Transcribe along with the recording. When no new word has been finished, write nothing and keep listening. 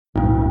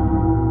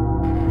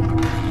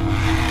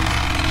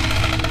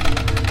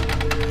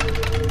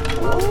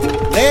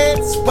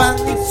Let's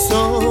watch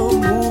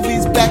some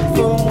movies back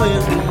from when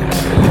we were.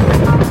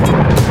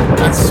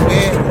 I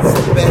swear it's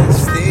the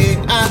best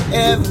thing I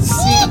ever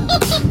seen.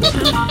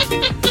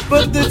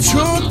 But the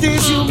truth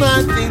is you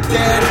might think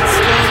that it's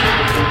fun.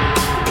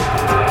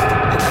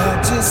 And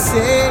I'll just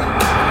say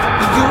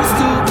it used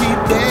to be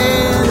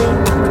better.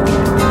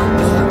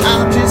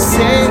 I'll just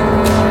say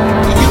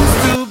it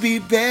used to be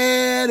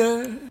better.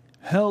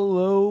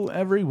 Hello,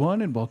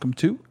 everyone, and welcome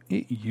to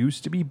It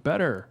Used to Be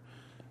Better,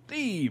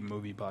 the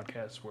movie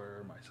podcast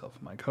where myself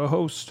and my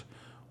co-host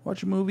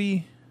watch a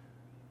movie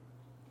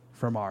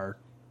from our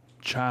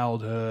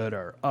childhood,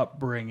 our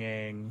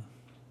upbringing,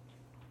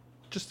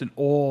 just an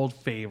old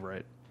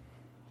favorite.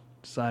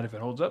 Decide if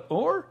it holds up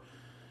or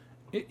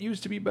it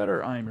used to be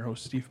better. I am your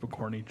host, Steve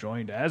McCorney,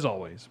 joined, as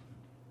always,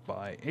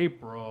 by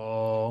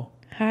April.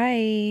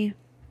 Hi.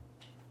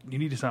 You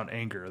need to sound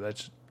anger.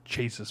 That's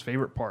Chase's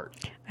favorite part.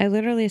 I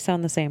literally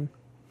sound the same.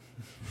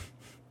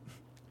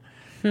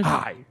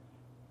 Hi.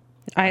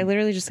 I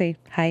literally just say,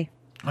 hi.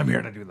 I'm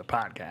here to do the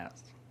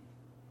podcast.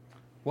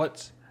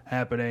 What's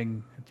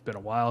happening? It's been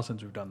a while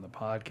since we've done the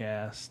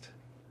podcast,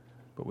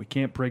 but we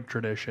can't break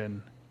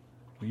tradition.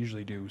 We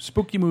usually do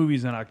spooky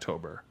movies in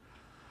October.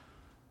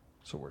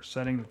 So we're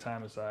setting the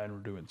time aside and we're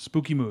doing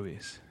spooky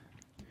movies.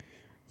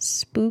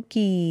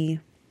 Spooky.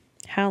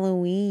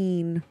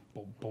 Halloween.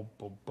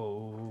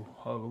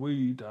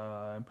 Halloween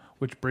time.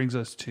 Which brings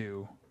us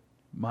to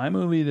my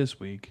movie this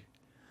week.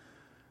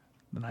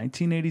 The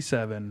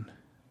 1987.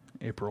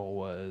 April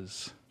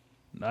was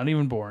not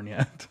even born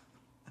yet.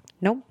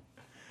 Nope.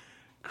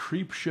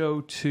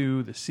 Creepshow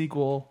 2, the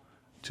sequel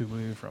to a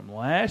movie from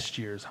last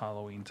year's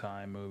Halloween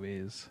time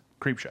movies.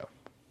 Creepshow.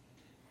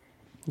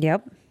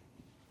 Yep.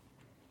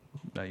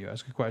 Now you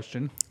ask a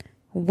question.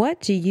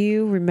 What do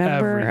you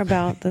remember Everything.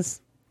 about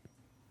this?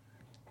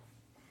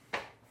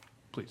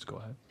 Please go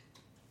ahead.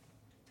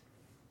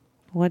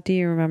 What do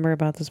you remember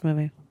about this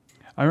movie?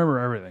 I remember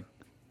everything.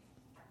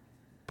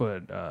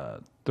 But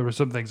there were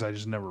some things I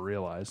just never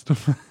realized.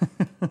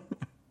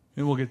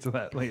 And we'll get to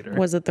that later.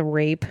 Was it the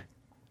rape?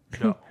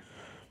 No.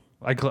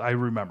 I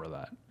remember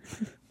that.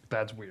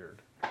 That's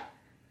weird.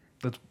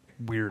 That's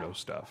weirdo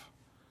stuff.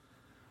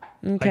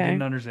 Okay. I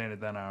didn't understand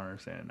it then. I don't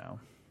understand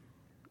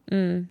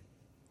it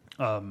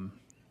now.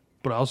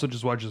 But I also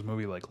just watched this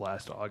movie like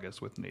last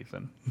August with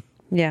Nathan.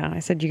 Yeah, I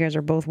said you guys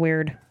are both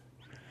weird.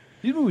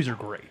 These movies are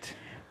great.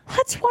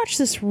 Let's watch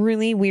this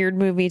really weird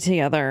movie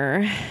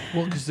together.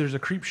 Well, because there's a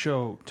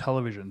Creepshow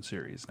television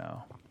series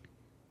now.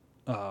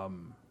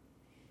 And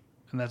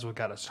that's what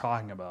got us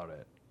talking about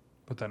it.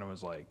 But then it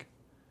was like,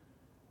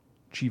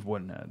 Chief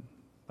Woodenhead.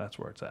 That's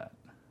where it's at.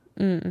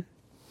 So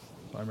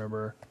I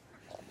remember...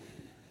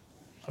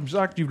 I'm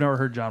shocked you've never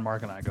heard John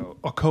Mark and I go,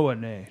 Okoa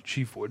ne,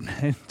 Chief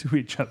Woodenhead, to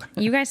each other.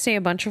 You guys say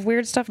a bunch of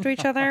weird stuff to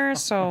each other,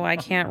 so I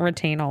can't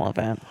retain all of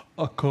it.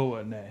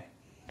 Okoa ne.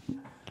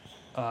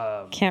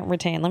 Can't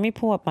retain. Let me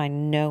pull up my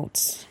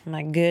notes.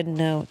 My good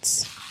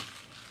notes.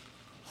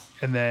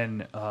 And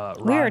then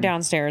Ron, We are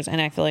downstairs, and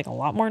I feel like a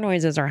lot more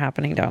noises are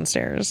happening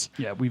downstairs.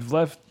 Yeah, we've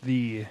left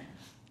the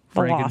The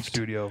Franken loft.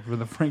 studio for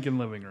the Franken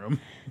living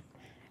room.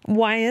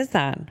 Why is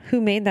that?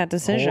 Who made that The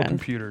whole decision?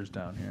 computer's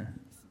down here.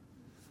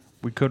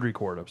 We could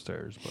record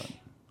upstairs,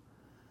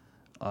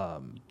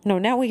 but... No,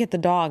 now we get the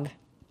dog.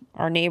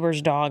 Our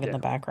neighbor's dog in the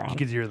You background.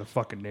 can hear the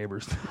fucking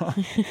neighbors talk.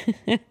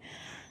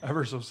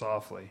 Ever so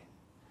softly.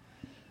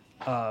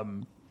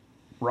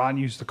 Ron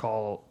used to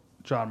call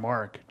John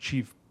Mark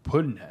Chief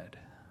Puddinhead.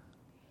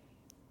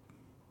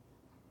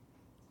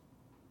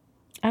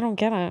 I don't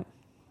get it.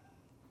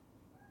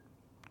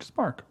 Just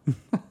Mark.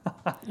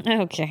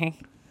 Okay.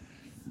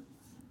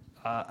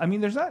 I mean,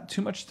 there's not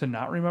too much to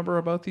not remember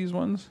about these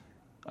ones.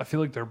 I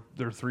feel like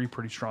they're three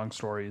pretty strong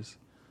stories.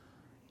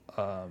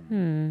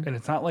 And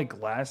it's not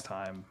like last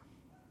time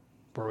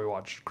where we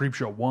watched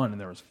Creepshow 1 and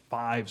there was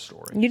 5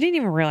 stories. You didn't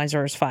even realize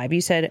there was 5.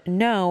 You said,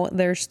 no,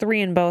 there's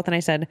 3 in both. And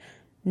I said,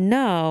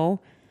 no.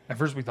 At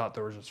first we thought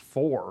there was just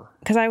 4.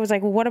 Because I was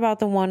like, well, what about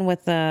the one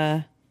with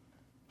the...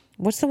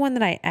 What's the one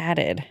that I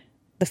added?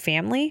 The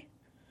family?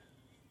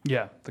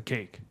 Yeah, the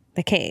cake.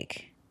 The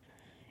cake.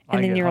 And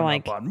I then get you were hung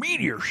like... up on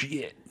meteor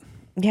shit.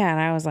 Yeah, and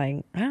I was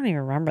like, I don't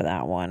even remember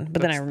that one.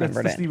 But then I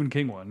remembered that's the it. Stephen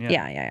King one,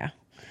 yeah. Yeah.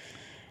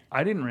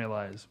 I didn't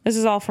realize. This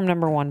is all from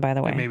number 1, by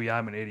the way. Maybe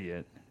I'm an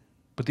idiot.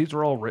 But these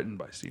were all written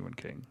by Stephen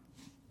King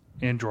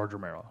and George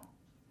Romero.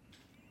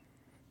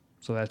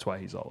 So that's why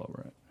he's all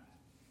over it.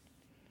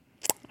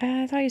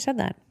 I thought you said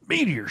that.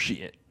 Meteor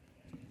shit.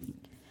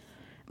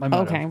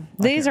 Okay.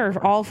 These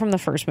are all from the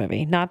first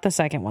movie, not the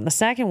second one. The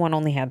second one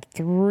only had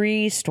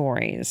 3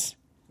 stories.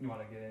 You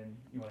want to get in?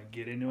 You want to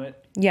get into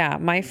it? Yeah,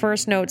 my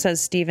first note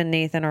says Steve and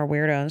Nathan are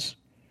weirdos.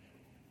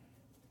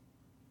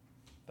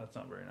 That's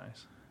not very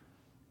nice.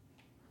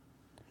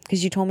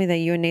 Because you told me that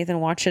you and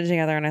Nathan watched it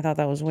together, and I thought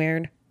that was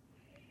weird.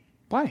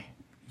 Why?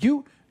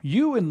 You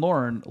and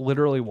Lauren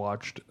literally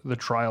watched The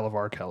Trial of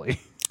R. Kelly.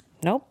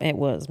 Nope, it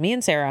was me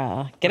and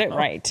Sarah. Get it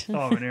right.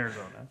 Oh, in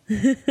Arizona.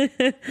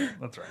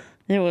 That's right.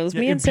 It was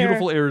me in and Sarah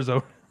beautiful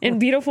Arizona. in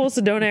beautiful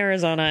Sedona,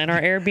 Arizona, in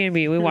our Airbnb.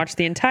 We watched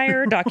the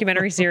entire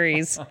documentary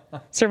series,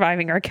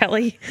 Surviving R.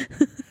 Kelly.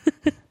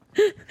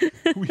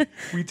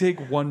 we take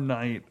one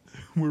night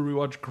where we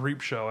watch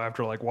Creepshow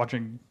after like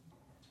watching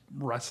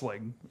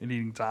wrestling and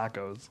eating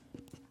tacos.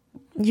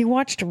 You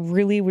watched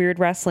really weird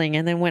wrestling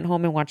and then went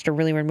home and watched a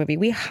really weird movie.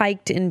 We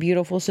hiked in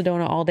beautiful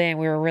Sedona all day and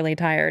we were really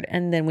tired.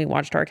 And then we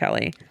watched R.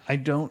 Kelly I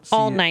don't see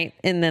all night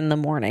and then the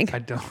morning. I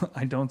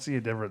don't see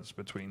a difference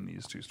between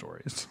these two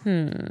stories.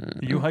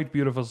 You hiked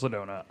beautiful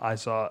Sedona. I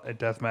saw a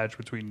death match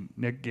between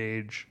Nick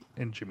Gage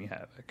and Jimmy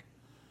Havoc.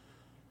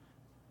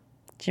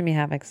 Jimmy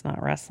Havoc's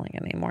not wrestling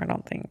anymore, I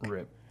don't think.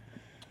 Rip.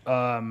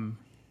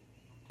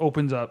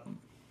 Opens up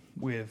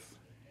with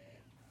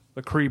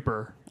the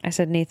creeper. I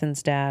said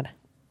Nathan's dad.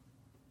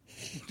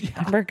 Yeah.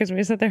 Remember, because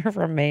we said they were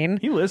from Maine?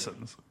 He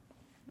listens.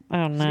 I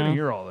don't He's gonna know.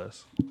 hear all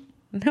this.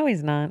 No,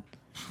 he's not.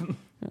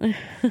 Do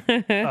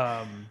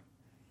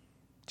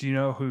you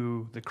know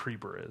who the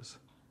creeper is?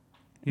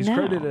 He's No.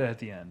 credited at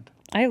the end.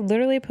 I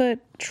literally put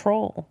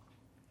troll.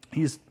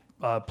 He's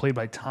played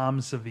by Tom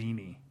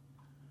Savini.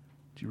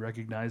 Do you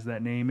recognize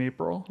that name,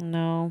 April?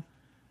 No.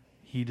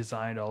 He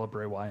designed all of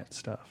Bray Wyatt's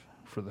stuff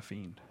for The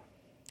Fiend.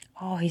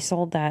 Oh, he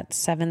sold that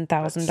 $7,000.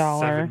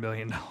 $7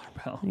 million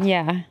belt.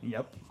 Yeah.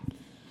 Yep.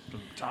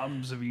 From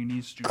Tom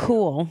Savini's studio.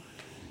 Cool.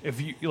 If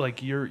you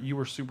you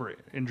were super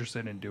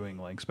interested in doing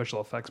like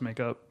special effects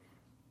makeup,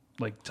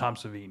 like Tom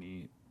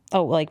Savini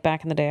Oh, like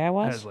back in the day I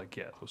was? has like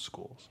those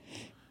schools.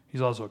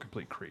 He's also a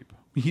complete creep.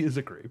 He is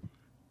a creep.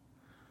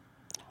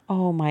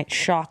 Oh my,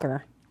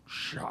 shocker.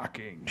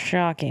 Shocking.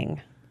 Shocking.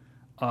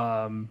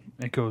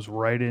 It goes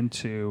right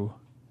into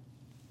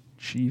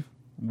Chief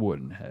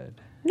Woodenhead.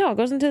 No, it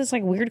goes into this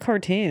like weird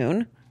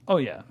cartoon. Oh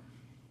yeah,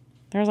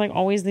 There's like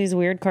always these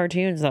weird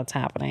cartoons that's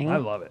happening. I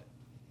love it.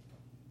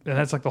 And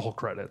that's like the whole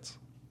credits.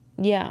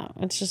 Yeah,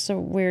 it's just a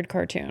weird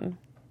cartoon.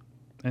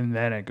 And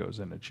then it goes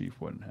into Chief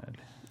Woodenhead.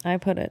 I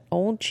put it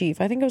Old Chief.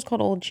 I think it was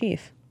called Old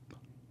Chief.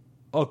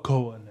 Oh,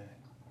 go in there.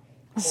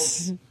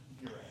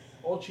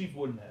 Old Chief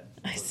Woodenhead.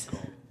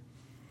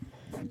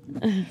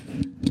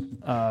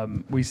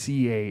 We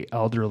see a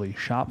elderly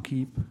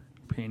shopkeep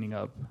painting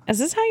up. Is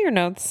this how your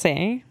notes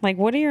say? Like,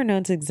 what do your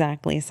notes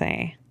exactly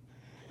say?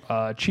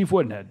 Chief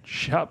Woodenhead.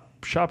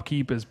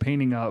 Shopkeep is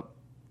painting up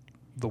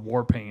the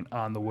war paint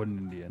on the wooden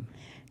Indian.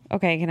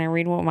 Okay, can I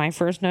read what my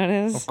first note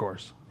is? Of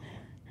course.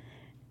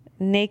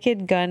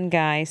 Naked gun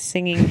guy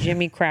singing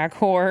Jimmy Crack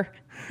Whore.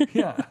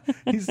 Yeah.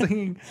 He's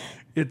singing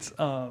it's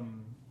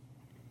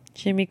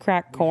Jimmy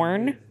Crack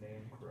Corn. His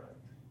name correct.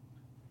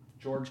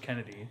 George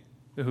Kennedy,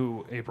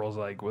 who April's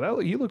like, well,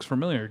 he looks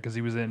familiar because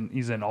he's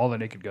in all the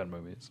Naked Gun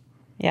movies.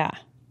 Yeah.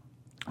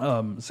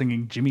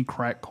 Singing Jimmy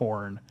Crack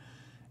Corn.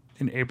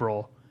 In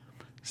April,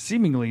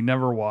 seemingly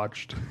never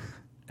watched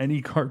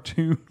any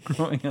cartoon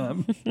growing up.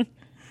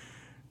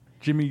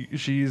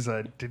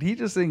 Did he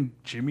just sing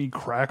Jimmy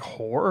Crack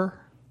Whore?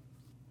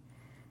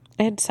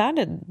 It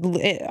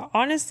sounded,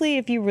 honestly,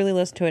 if you really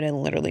listen to it, it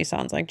literally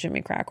sounds like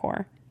Jimmy Crack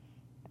Whore.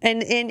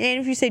 And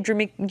if you say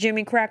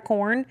Jimmy Crack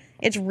Corn,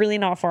 it's really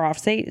not far off.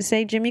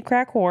 Say Jimmy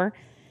Crack Whore.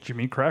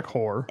 Jimmy Crack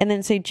Whore. And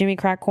then say Jimmy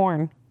Crack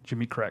Corn.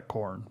 Jimmy Crack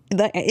Corn.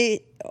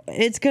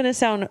 It's going to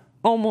sound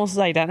almost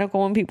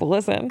identical when people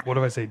listen. What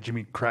if I say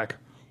Jimmy Crack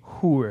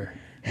Whore?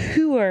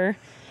 Whoer.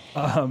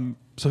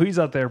 So he's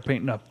out there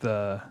painting up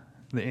the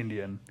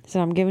Indian.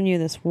 So I'm giving you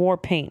this war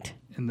paint.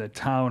 And the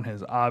town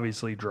has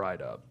obviously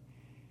dried up.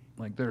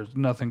 Like, there's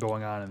nothing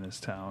going on in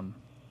this town.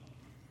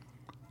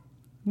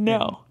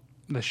 No.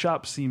 And the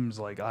shop seems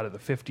like out of the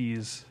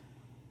 50s.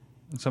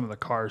 And some of the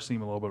cars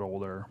seem a little bit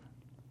older.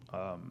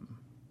 And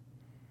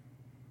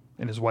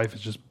his wife is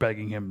just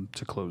begging him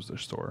to close their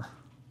store.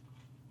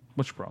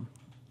 What's your problem?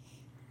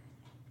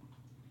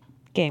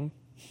 Game.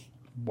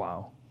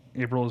 Wow.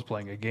 April is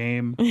playing a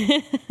game.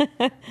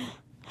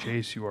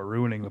 Chase, you are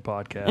ruining the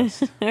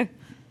podcast.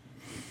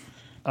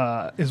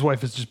 His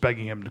wife is just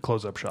begging him to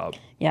close up shop.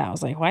 Yeah, I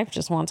was like, wife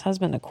just wants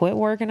husband to quit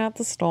working at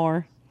the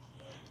store.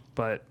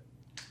 But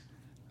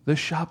this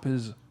shop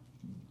is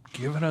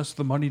giving us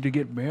the money to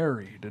get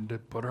married and to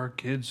put our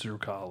kids through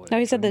college. No,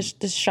 he said this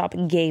shop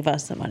gave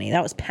us the money.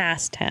 That was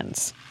past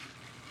tense.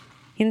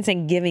 He didn't say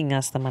giving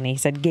us the money. He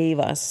said gave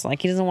us.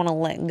 Like, he doesn't want to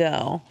let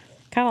go.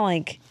 Kind of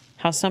like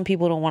how some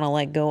people don't want to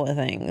let go of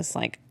things,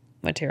 like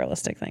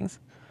materialistic things.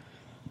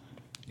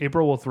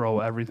 April will throw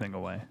everything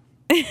away.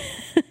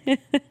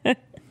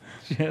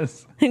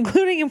 Yes.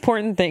 Including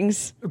important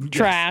things.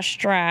 Trash,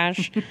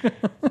 trash,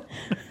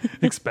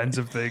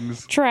 Expensive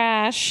things.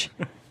 trash.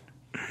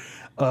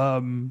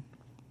 So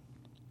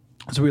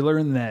we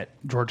learned that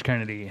George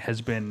Kennedy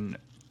has been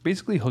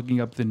basically hooking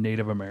up the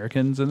Native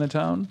Americans in the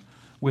town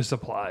with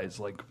supplies,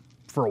 like,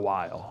 for a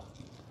while.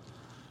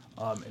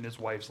 And his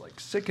wife's, like,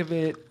 sick of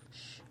it.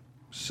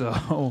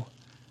 So,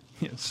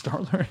 yeah,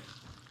 Star-Lord.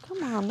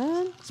 Come on,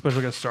 man.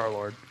 Special guest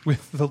Star-Lord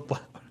with the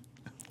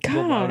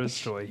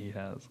loudest toy he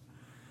has.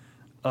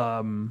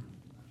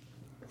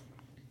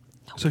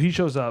 So he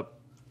shows up,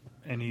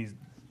 and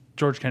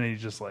George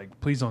Kennedy's just like,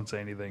 please don't say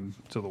anything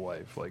to the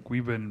wife. Like,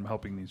 we've been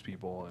helping these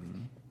people,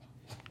 and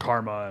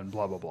karma and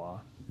blah, blah, blah.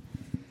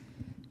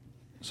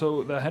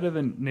 So the head of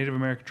the Native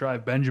American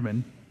tribe,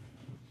 Benjamin,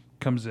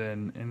 comes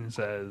in and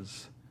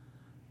says,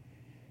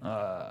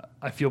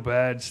 I feel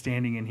bad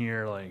standing in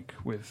here like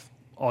with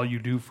all you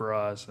do for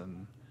us,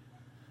 and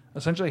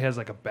essentially has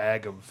like a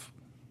bag of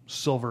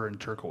silver and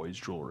turquoise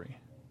jewelry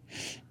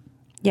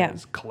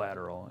as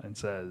collateral, and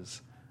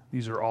says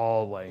these are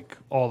all like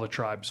all the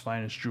tribe's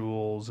finest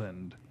jewels,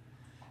 and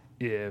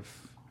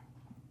if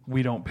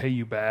we don't pay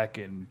you back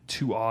in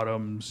 2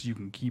 autumns, you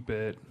can keep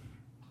it.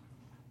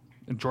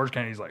 And George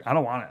Kennedy's like, I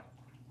don't want it.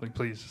 Like,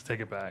 please just take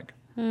it back.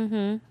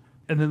 Mm-hmm.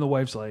 And then the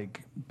wife's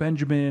like,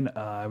 Benjamin,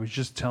 I was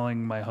just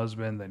telling my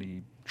husband that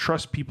he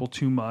trusts people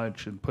too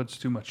much and puts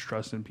too much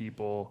trust in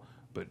people,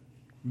 but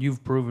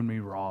you've proven me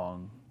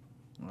wrong.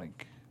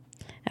 Like,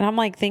 and I'm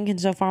like thinking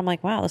so far, I'm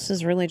like, wow, this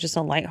is really just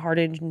a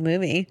lighthearted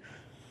movie.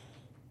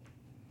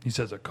 He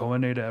says a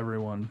koine to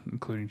everyone,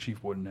 including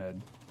Chief Woodenhead.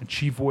 And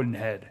Chief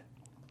Woodenhead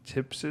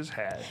tips his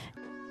hat.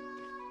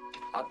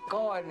 A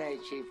koine,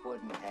 Chief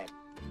Woodenhead.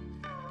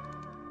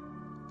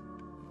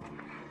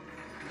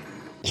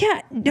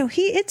 Yeah, no,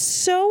 it's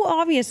so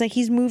obvious that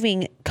he's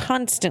moving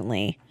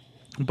constantly.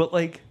 But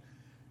like,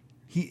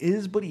 he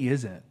is, but he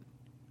isn't.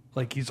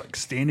 Like, he's like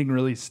standing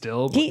really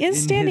still. But He is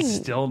in standing. his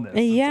stillness.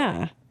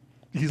 Yeah.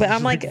 He's But just,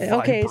 I'm like,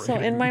 okay, so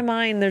vibrating. in my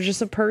mind, there's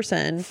just a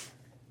person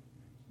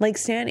like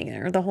standing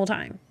there the whole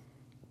time.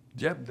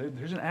 Yeah,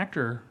 there's an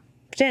actor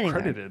Standing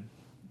credited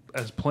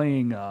as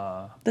playing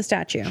there. The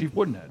statue. Chief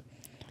Woodenhead.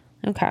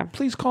 Okay.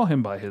 Please call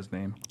him by his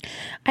name.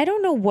 I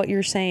don't know what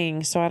you're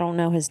saying, so I don't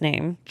know his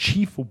name.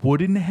 Chief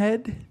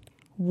Woodenhead?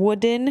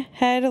 Wooden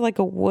head, like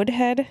a wood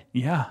head?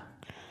 Yeah.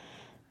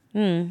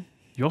 You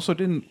also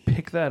didn't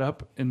pick that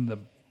up in the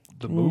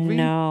movie?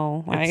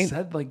 No. It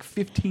said like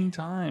 15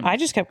 times. I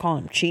just kept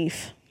calling him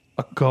Chief.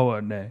 A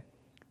koine.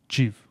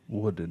 Chief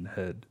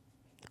Woodenhead.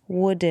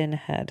 Wooden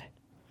head.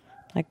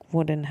 Like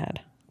wooden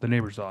head. The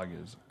neighbor's dog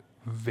is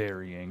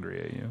very angry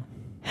at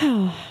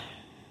you.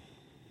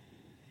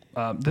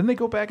 Then they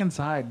go back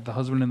inside, the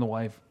husband and the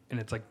wife, and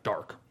it's like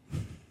dark.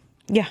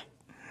 Yeah.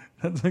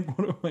 That's like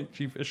one of my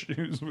chief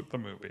issues with the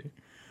movie.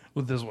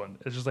 With this one,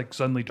 it's just like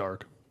suddenly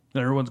dark,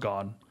 and everyone's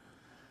gone,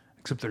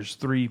 except there's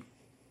 3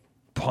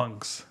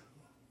 punks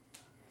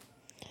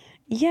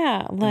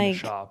Yeah, in the like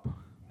shop.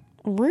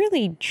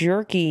 really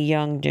jerky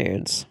young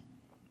dudes.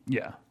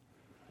 Yeah.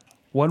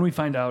 One we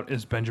find out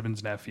is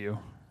Benjamin's nephew.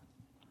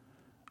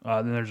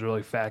 Then there's a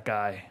really fat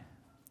guy.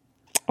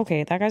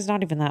 Okay, that guy's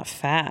not even that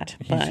fat,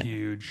 He's but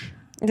huge.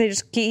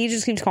 he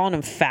just keeps calling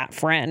him fat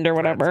friend or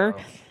whatever.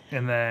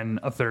 And then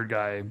a third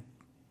guy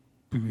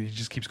who he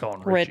just keeps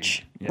calling Rich,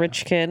 Richie. Yeah.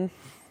 rich kid.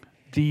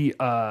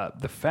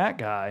 The fat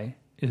guy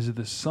is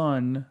the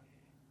son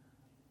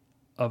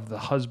of the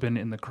husband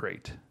in the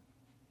crate,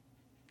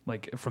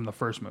 like from the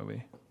first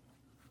movie.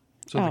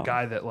 So the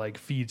guy that like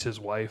feeds his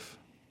wife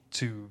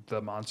to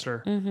the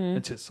monster,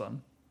 it's his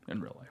son in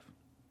real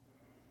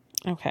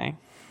life. Okay,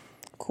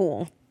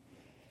 cool.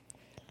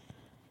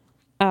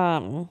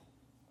 Do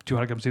you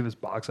want to come see this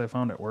box I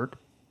found at work?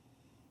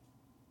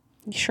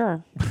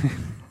 Sure.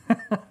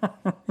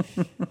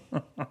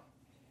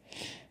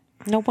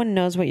 No one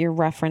knows what you're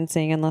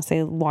referencing unless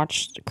they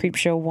watched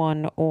Creepshow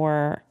 1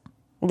 or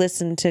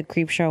listened to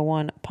Creepshow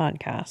 1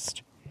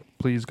 podcast.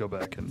 Please go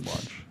back and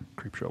watch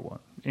Creepshow 1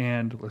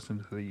 and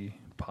listen to the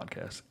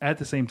podcast at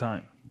the same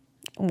time.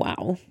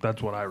 Wow.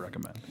 That's what I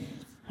recommend.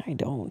 I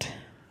don't.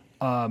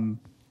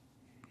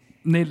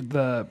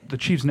 The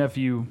chief's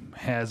nephew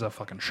has a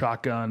fucking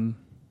shotgun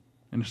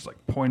and just like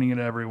pointing at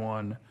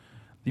everyone.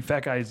 The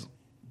fat guy's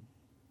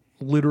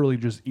literally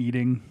just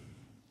eating.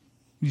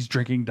 He's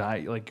drinking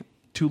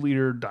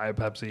 2-liter Diet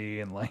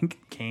Pepsi and like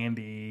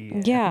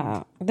candy.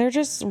 Yeah, they're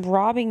just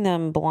robbing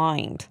them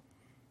blind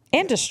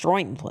and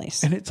destroying the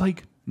place. And it's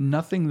like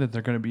nothing that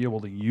they're going to be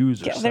able to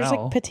use or Yeah, sell. there's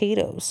like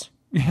potatoes.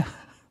 Yeah.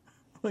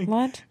 Like,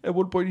 What? At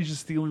one point he's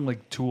just stealing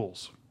like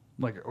tools.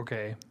 Like,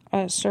 okay,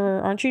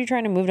 Sir, aren't you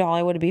trying to move to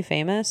Hollywood to be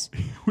famous?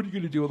 what are you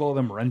going to do with all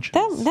them wrenches?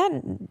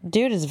 That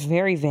dude is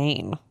very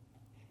vain.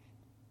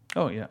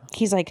 Oh, yeah.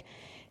 He's like,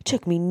 it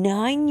took me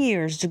 9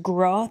 years to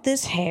grow out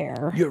this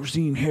hair. You ever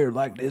seen hair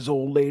like this,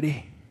 old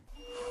lady?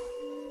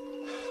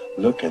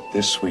 Look at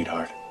this,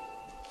 sweetheart.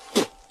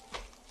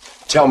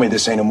 Tell me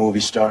this ain't a movie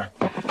star.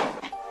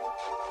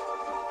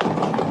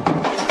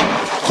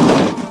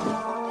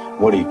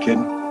 What, are you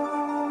kidding?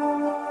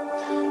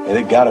 Hey,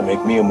 they gotta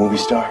make me a movie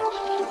star.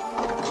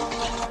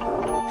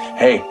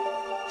 Hey,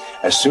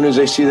 as soon as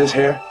they see this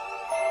hair,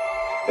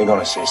 they're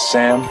gonna say,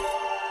 Sam,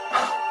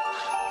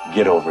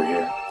 get over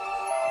here.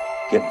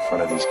 Get in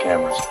front of these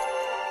cameras.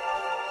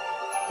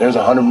 There's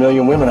 100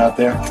 million women out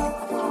there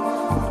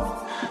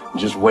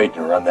just waiting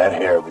to run that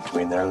hair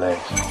between their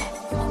legs.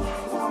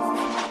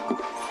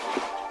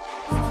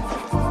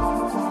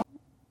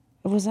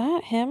 Was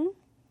that him?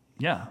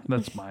 Yeah,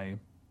 that's my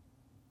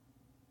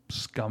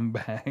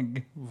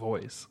scumbag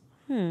voice.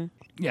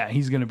 Yeah,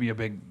 he's going to be a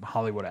big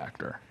Hollywood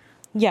actor.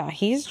 Yeah,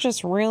 he's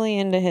just really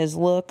into his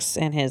looks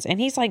and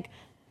he's like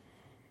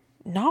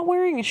not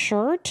wearing a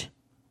shirt.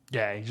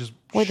 Yeah, he's just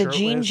with a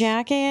jean shirtless.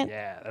 jacket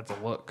Yeah, that's a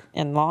look.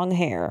 and long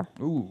hair.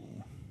 Ooh.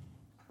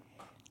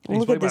 He's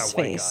Look played at by this a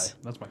white face. guy.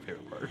 That's my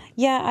favorite part.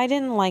 Yeah, I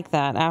didn't like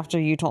that after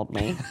you told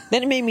me.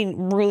 Then it made me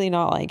really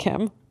not like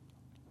him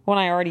when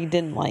I already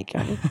didn't like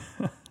him.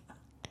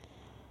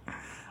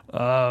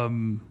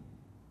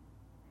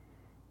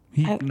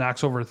 He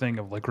knocks over a thing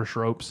of licorice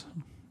ropes,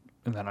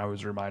 and then I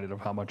was reminded of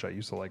how much I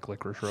used to like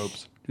licorice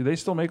ropes. Do they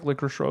still make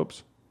licorice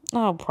ropes?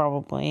 Oh,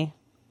 probably.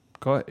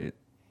 Go ahead.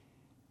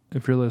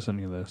 If you're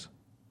listening to this,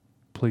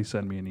 please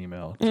send me an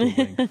email to a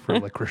link for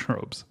licorice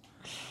ropes.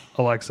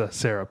 Alexa,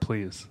 Sarah,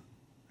 please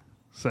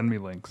send me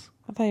links.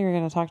 I thought you were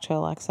going to talk to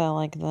Alexa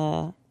like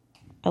the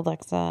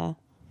Alexa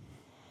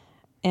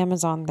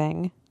Amazon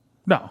thing.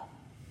 No,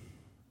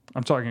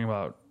 I'm talking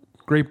about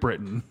Great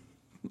Britain,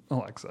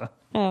 Alexa.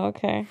 Oh,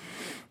 okay.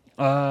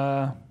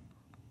 Yeah,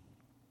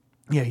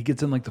 he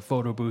gets in like the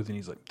photo booth and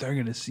he's like, they're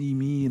gonna see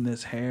me in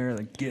this hair,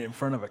 like get in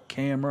front of a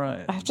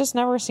camera. I've just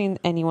never seen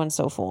anyone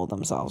so full of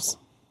themselves.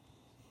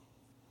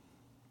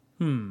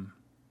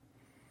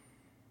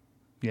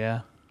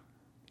 Yeah,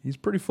 he's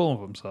pretty full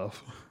of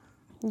himself.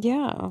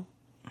 Yeah.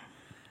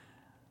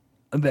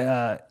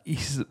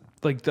 He's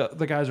like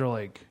the guys are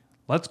like,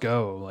 let's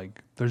go.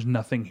 Like, there's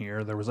nothing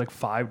here. There was like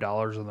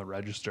 $5 in the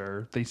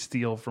register. They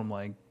steal from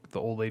like the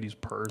old lady's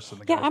purse and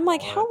the Yeah, guy's I'm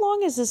like, wallet. how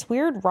long is this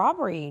weird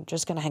robbery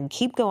just going to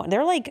keep going?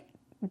 They're like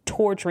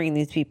torturing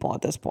these people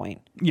at this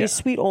point. Yeah. These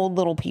sweet old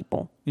little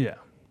people. Yeah.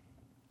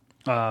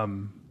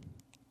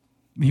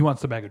 He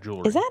wants the bag of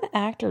jewelry. Is that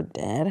actor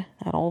dead?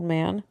 That old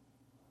man?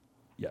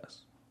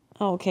 Yes.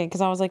 Oh, okay, because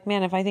I was like,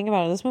 man, if I think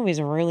about it, this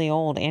movie's really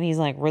old, and he's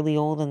like really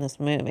old in this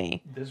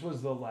movie. This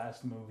was the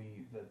last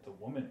movie that the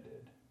woman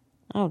did.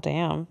 Oh,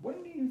 damn.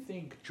 When do you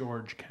think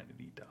George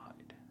Kennedy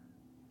died?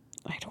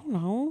 I don't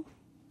know.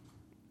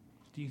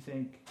 Do you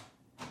think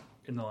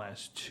in the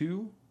last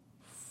 2,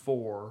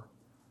 4,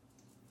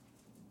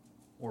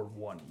 or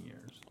 1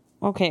 years?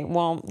 Okay,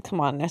 well,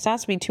 come on. This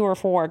has to be 2 or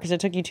 4 because it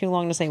took you too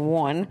long to say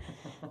 1.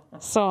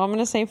 So I'm going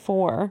to say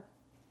 4.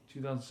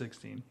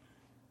 2016.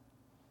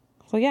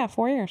 So yeah,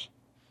 4 years.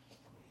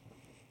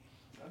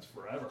 That's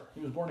forever.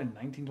 He was born in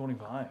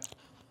 1925.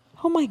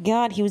 Oh my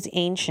God, he was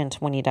ancient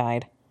when he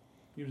died.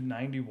 He was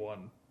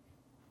 91.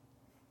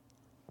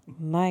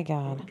 My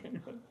God.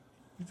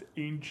 He's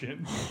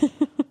ancient.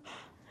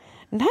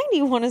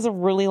 91 is a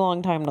really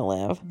long time to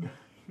live.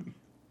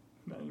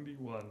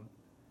 91.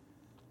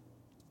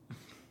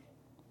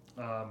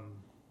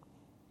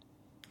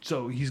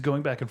 So he's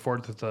going back and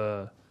forth with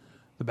the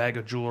bag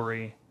of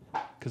jewelry.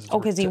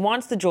 Because he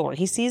wants the jewelry.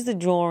 He sees the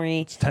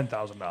jewelry. It's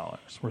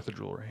 $10,000 worth of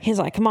jewelry. He's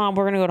like, come on,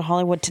 we're going to go to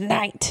Hollywood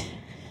tonight.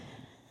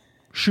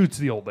 Shoots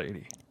the old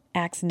lady.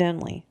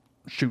 Accidentally.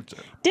 Shoots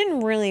her.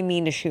 Didn't really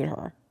mean to shoot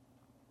her.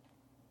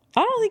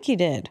 I don't think he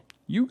did.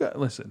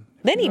 Listen.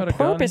 if Then you he got a gun-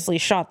 purposely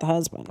shot the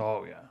husband.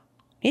 Oh, yeah.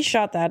 He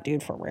shot that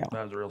dude for real.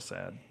 That was real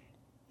sad.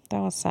 That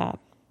was sad.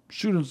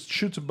 Shoots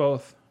them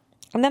both.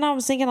 And then I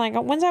was thinking, like,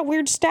 when's that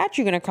weird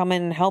statue going to come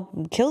in and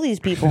help kill these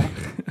people?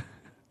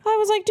 I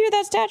was like, dude,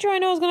 that statue I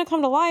know is going to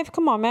come to life.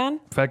 Come on, man.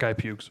 Fat guy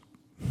pukes.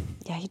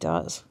 Yeah, he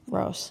does.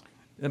 Gross.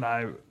 And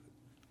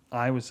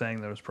I was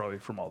saying that was probably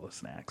from all the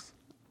snacks.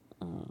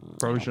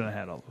 Probably shouldn't have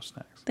had all those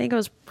snacks. I think it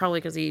was probably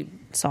because he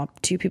saw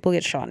 2 people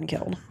get shot and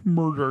killed.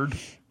 Murdered.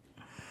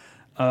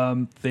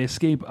 They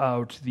escape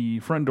out the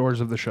front doors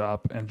of the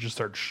shop and just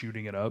start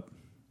shooting it up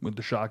with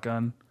the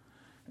shotgun.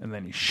 And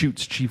then he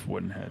shoots Chief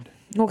Woodenhead.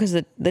 Well, because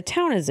the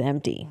town is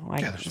empty.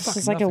 Like, Yeah, there's this fucking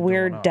is like a nothing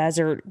weird going on.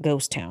 desert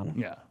ghost town.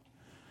 Yeah.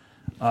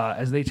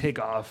 As they take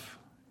off,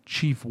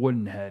 Chief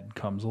Woodenhead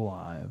comes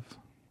alive.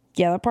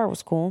 Yeah, that part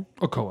was cool.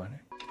 Oh, go ahead.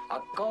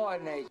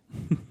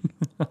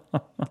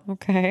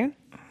 Okay.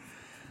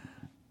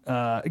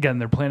 Again,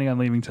 they're planning on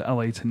leaving to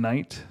LA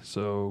tonight,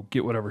 so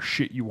get whatever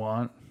shit you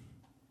want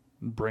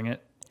and bring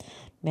it.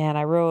 Man,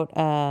 I wrote,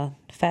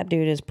 fat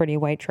dude is pretty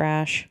white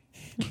trash.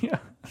 Yeah.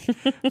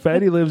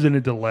 Fatty lives in a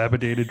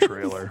dilapidated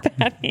trailer.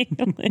 He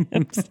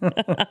lives.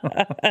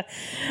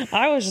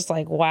 I was just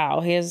like, wow,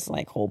 his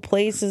like whole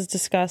place is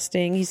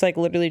disgusting. He's like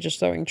literally just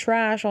throwing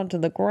trash onto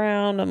the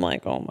ground. I'm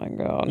like, oh my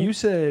God. You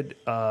said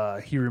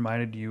he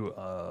reminded you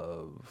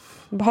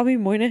of Bobby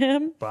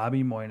Moynihan?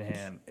 Bobby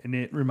Moynihan, and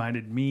it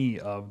reminded me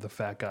of the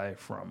fat guy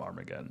from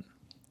Armageddon.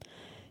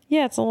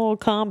 Yeah, it's a little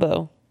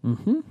combo.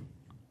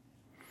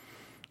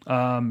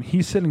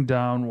 He's sitting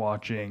down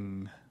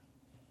watching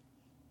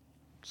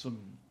some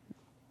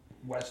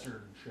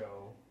Western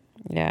show,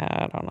 Yeah,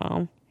 I don't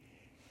know.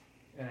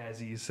 and as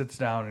he sits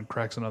down and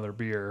cracks another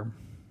beer,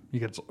 he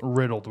gets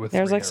riddled with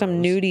There's 3 like some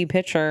arrows. nudie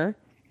picture.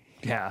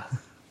 Yeah.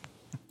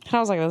 And I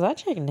was like, is that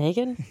chick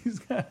naked? He's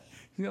got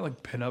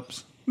like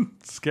pinups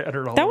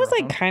scattered all That was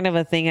like around. kind of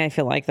a thing, I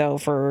feel like, though,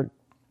 for,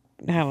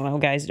 I don't know,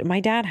 guys.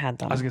 My dad had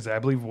them. I was gonna say, I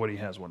believe Woody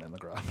has one in the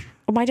garage.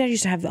 My dad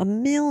used to have a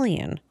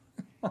million.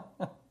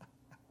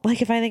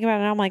 Like, if I think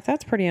about it, I'm like,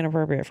 that's pretty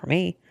inappropriate for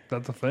me.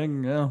 That's a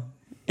thing, yeah.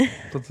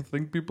 That's a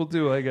thing people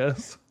do, I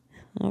guess.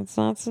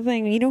 That's the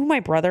thing. You know who my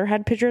brother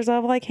had pictures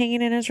of, like,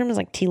 hanging in his room? Is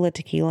like Tila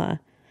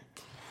Tequila.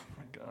 Oh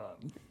my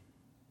God.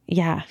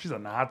 Yeah. She's a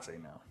Nazi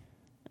now.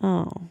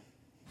 Oh.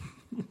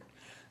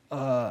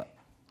 I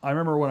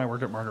remember when I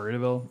worked at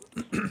Margaritaville,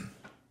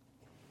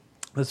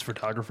 this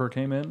photographer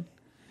came in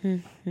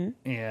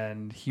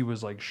and he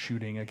was like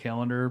shooting a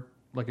calendar,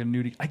 like a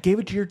nudie. I gave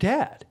it to your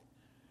dad.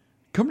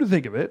 Come to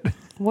think of it.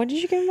 What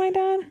did you give my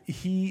dad?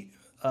 He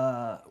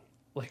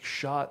like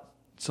shot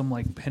some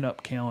like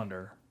pinup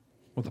calendar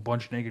with a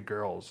bunch of naked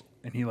girls,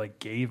 and he like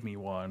gave me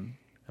one.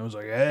 I was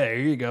like, "Hey,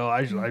 here you go.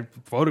 I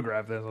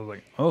photographed this." I was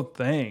like, "Oh,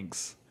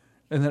 thanks."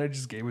 And then I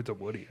just gave it to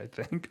Woody. I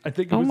think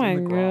it was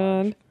in the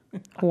garage.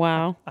 God!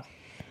 Wow.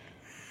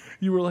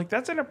 You were like,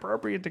 "That's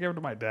inappropriate to give it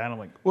to my dad." I'm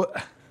like,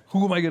 "What?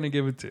 Who am I going to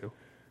give it to?"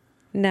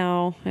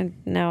 No,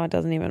 it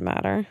doesn't even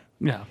matter.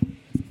 Yeah.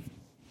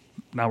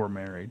 Now we're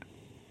married.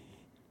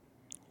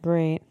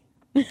 Great.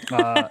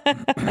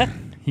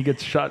 He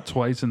gets shot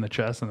twice in the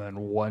chest and then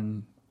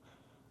one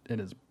in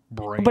his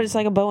brain. But it's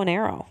like a bow and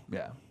arrow.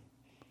 Yeah.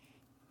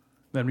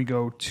 Then we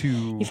go to...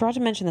 You forgot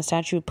to mention the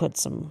statue put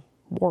some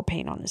war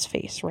paint on his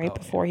face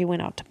before he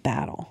went out to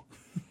battle.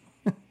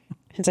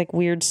 It's like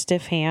weird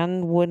stiff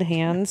wood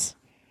hands.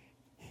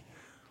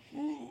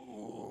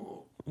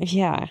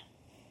 Yeah.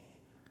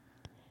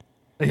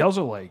 He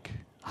also like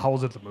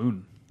howls at the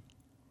moon.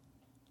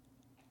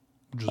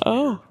 Which is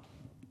weird.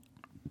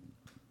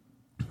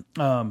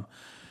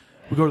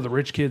 We go to the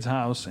rich kid's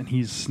house and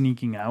he's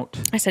sneaking out.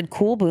 I said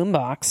cool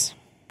boombox.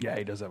 Yeah,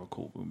 he does have a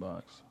cool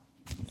boombox.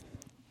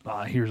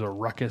 Here's a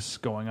ruckus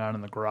going on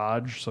in the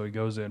garage, so he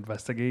goes to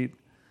investigate,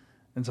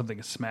 and something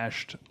has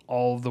smashed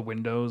all of the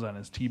windows on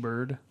his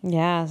T-Bird.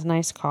 Yeah, it's a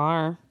nice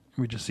car.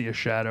 We just see a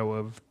shadow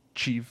of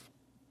Chief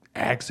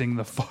axing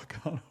the fuck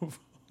out of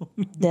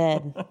him.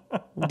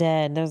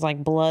 Dead. There's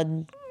like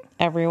blood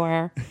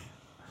everywhere.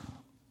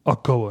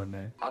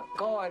 Akone.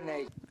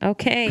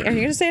 Okay, are you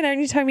going to say that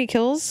anytime he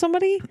kills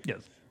somebody?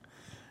 Yes.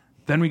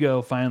 Then we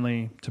go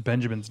finally to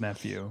Benjamin's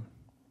nephew.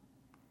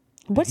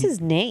 What's his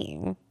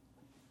name?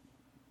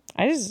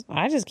 I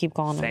just keep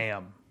calling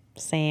him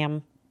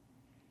Sam.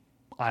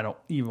 I don't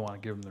even want to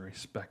give him the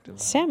respect of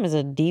that. Sam is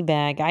a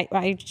D-bag.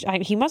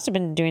 He must have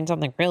been doing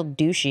something real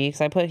douchey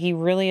because he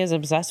really is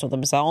obsessed with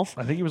himself.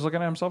 I think he was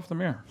looking at himself in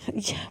the mirror.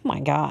 Oh my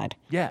God.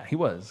 Yeah, he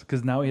was.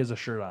 Because now he has a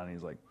shirt on and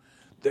he's like,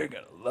 they're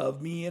going to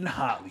love me in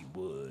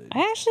Hollywood.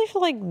 I actually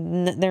feel like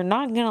they're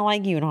not going to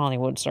like you in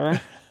Hollywood, sir.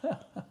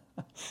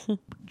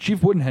 Chief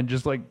Woodenhead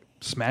just like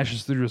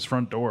smashes through his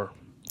front door.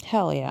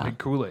 Hell yeah. Like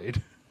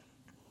Kool-Aid.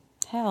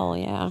 Hell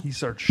yeah. He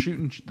starts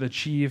shooting the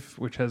chief,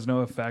 which has no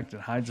effect,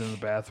 and hides in the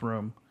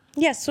bathroom.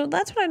 Yeah, so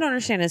that's what I don't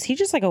understand. Is he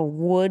just like a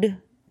wood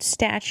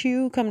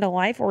statue come to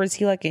life, or is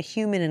he like a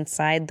human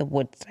inside the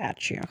wood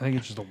statue? I think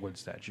it's just a wood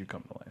statue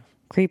come to life.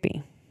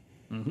 Creepy.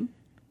 Mm-hmm.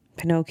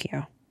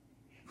 Pinocchio.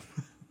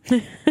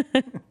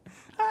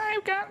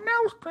 I've got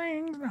no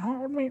strings to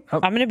hold me. Oh.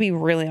 I'm going to be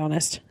really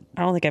honest.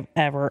 I don't think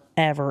I've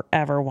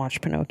ever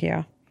watched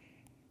Pinocchio.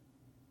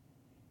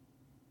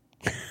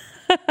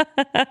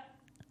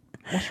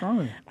 What's wrong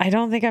with you? I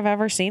don't think I've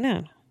ever seen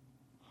it.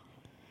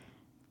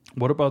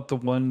 What about the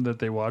one that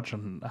they watch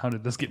on How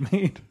Did This Get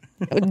Made?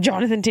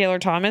 Jonathan Taylor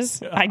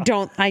Thomas? I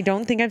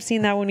don't think I've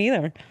seen that one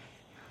either.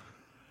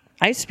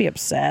 I used to be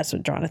obsessed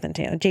with Jonathan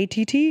Taylor.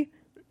 JTT?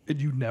 And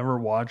you never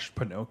watched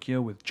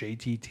Pinocchio with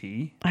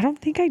JTT? I don't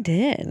think I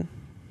did.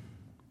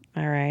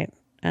 All right.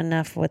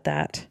 Enough with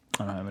that.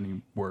 I don't have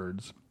any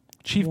words.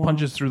 Chief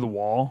punches through the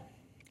wall,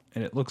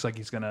 and it looks like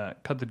he's going to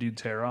cut the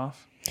dude's hair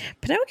off.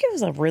 Pinocchio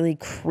is a really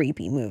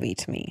creepy movie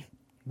to me.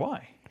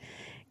 Why?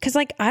 Because,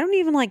 like, I don't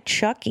even like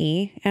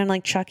Chucky. And,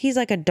 like, Chucky's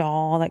like a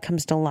doll that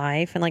comes to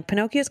life. And, like,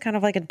 Pinocchio's kind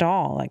of like a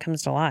doll that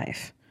comes to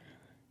life.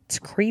 It's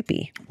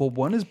creepy. Well,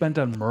 one is bent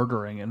on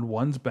murdering, and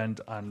one's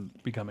bent on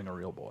becoming a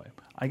real boy.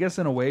 I guess,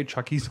 in a way,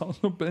 Chucky's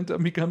also bent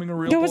on becoming a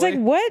real boy. I was like,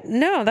 what?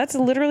 No, that's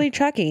literally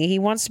Chucky. He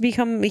wants to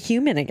become a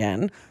human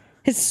again.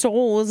 His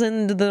soul is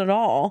in the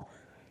doll.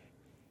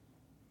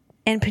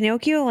 And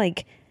Pinocchio,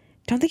 like...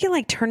 Don't they get,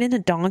 like, turned into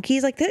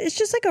donkeys? Like, it's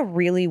just, like, a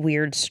really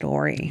weird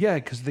story. Yeah,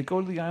 because they go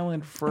to the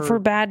island for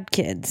bad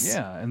kids.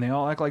 Yeah, and they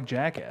all act like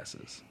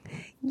jackasses.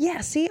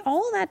 Yeah, see,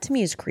 all of that to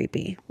me is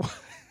creepy.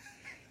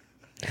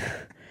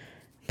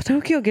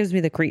 Pinocchio gives me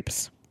the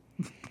creeps.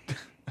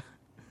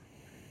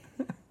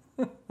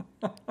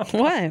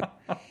 What?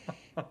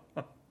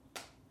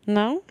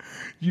 No?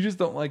 You just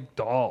don't like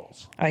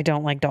dolls. I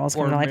don't like dolls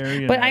coming to life.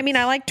 Marionettes. But, I mean,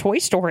 I like Toy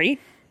Story.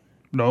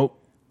 Nope.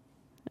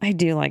 I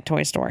do like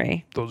Toy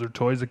Story. Those are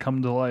toys that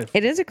come to life.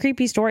 It is a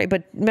creepy story,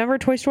 but remember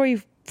Toy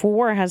Story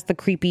 4 has the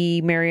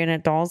creepy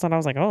marionette dolls, and I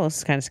was like, oh, this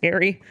is kind of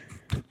scary.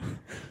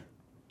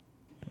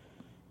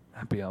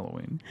 Happy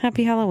Halloween.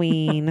 Happy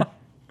Halloween.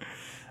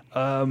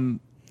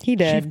 He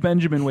did. Chief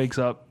Benjamin wakes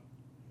up,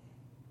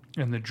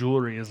 and the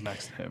jewelry is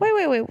next to him. Wait.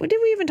 Did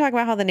we even talk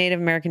about how the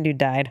Native American dude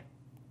died?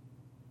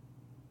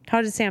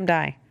 How did Sam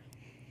die?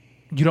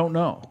 You don't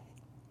know.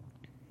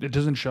 It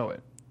doesn't show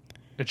it.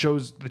 It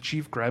shows the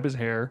chief grab his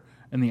hair,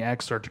 and the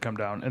axe start to come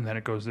down, and then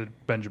it goes to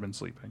Benjamin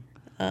sleeping.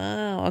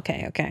 Oh,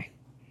 okay.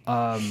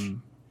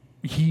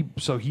 He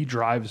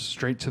drives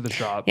straight to the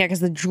shop. Yeah, because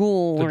the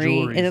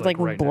jewelry it is like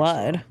right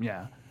blood.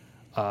 Yeah.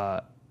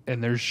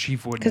 And there's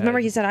Chief Woodenhead. Because remember,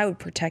 he said, I would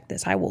protect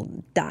this. I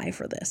will die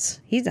for this.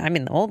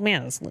 The old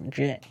man is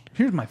legit.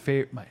 Here's my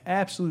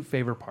absolute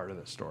favorite part of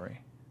this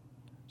story.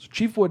 So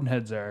Chief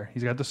Woodenhead's there.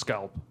 He's got the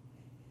scalp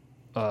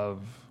of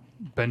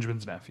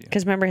Benjamin's nephew.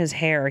 Because remember his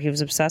hair. He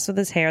was obsessed with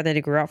his hair that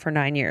he grew out for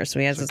 9 years. So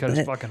he has cut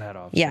his fucking head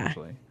off, yeah.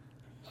 essentially.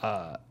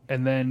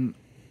 And then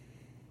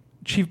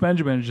Chief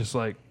Benjamin is just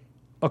like,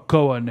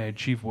 Akoane,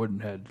 Chief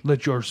Woodenhead,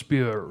 let your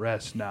spirit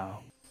rest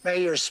now.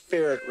 May your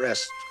spirit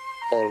rest,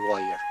 old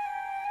warrior.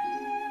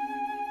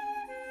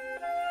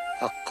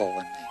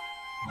 Ako.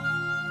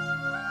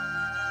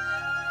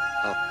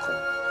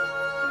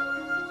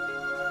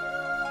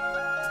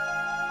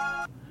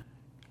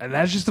 And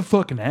that's just the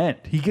fucking end.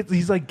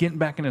 He's like getting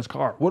back in his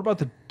car. What about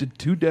the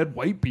two dead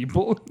white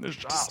people in the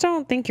shop? Just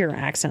don't think your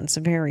accent's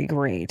very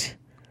great.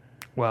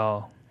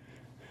 Well,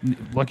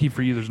 lucky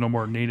for you, there's no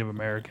more Native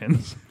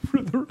Americans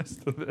for the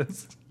rest of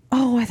this.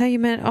 I thought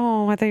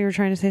you were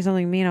trying to say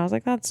something mean. I was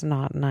like, that's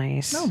not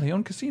nice. No, they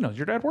own casinos.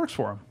 Your dad works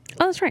for them.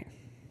 Oh, that's right.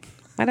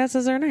 My dad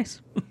says they're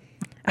nice.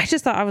 I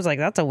just thought, I was like,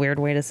 that's a weird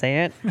way to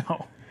say it.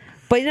 No.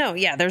 But no,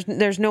 yeah,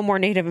 there's no more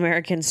Native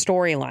American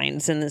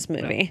storylines in this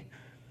movie. No.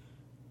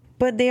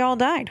 But they all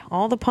died.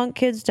 All the punk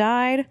kids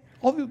died.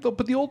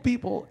 But the old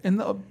people and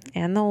the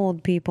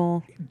old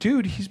people.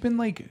 Dude, he's been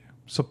like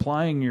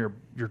supplying your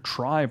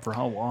tribe for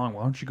how long?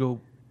 Why don't you go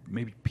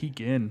maybe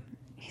peek in?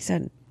 He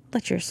said,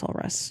 let your soul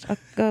rest.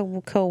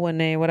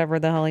 Akoane, whatever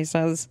the hell he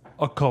says.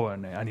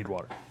 Akoane, I need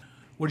water.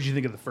 What did you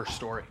think of the first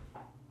story?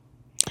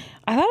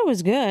 I thought it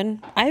was good.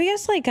 I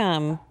guess I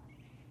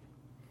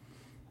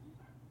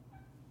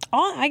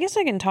guess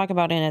I can talk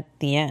about it at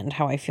the end,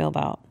 how I feel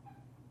about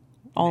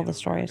all the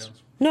stories.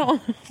 No,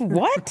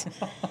 what?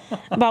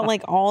 About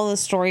like all the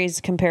stories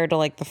compared to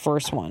like the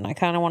first one. I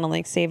kind of want to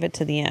like save it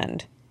to the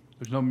end.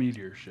 There's no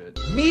meteor shit.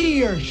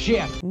 Meteor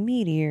shit.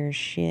 Meteor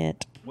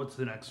shit. What's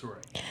the next story?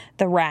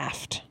 The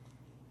raft.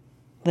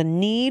 The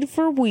need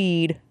for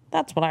weed.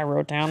 That's what I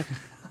wrote down.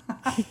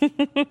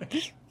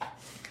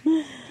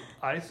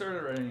 I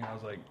started writing, I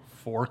was like,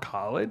 4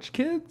 college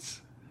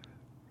kids?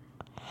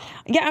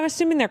 Yeah, I'm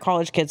assuming they're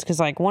college kids because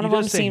like one of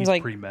them seems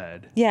like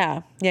pre-med.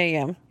 Yeah.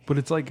 But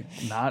it's like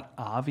not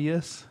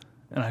obvious,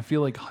 and I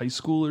feel like high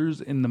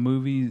schoolers in the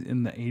movies,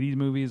 in the 80s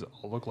movies,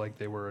 all look like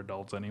they were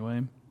adults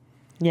anyway.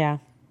 Yeah.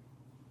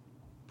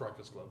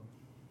 Breakfast Club.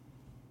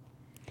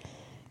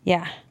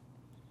 Yeah.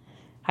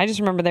 I just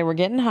remember they were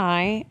getting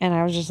high, and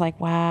I was just like,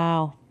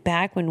 wow,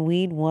 back when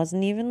weed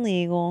wasn't even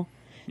legal.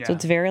 Yeah. So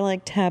it's very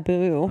like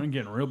taboo. I'm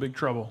getting in real big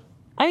trouble.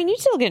 I mean, you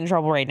still get in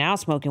trouble right now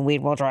smoking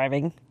weed while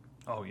driving.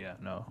 Oh yeah,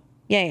 no.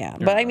 Yeah.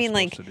 But I mean,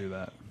 like, to do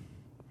that.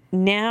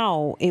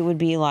 Now it would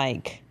be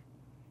like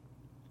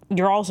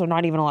you're also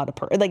not even allowed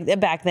to like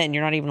back then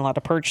you're not even allowed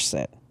to purchase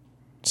it.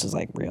 This is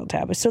like real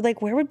taboo. So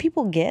like, where would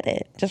people get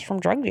it? Just from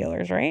drug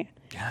dealers, right?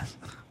 Yes.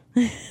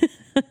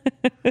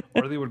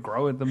 Or they would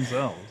grow it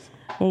themselves.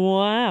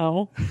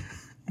 Wow.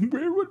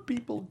 Where would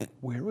people?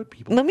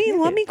 Let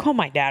me call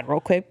my dad real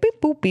quick. Beep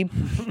boop beep.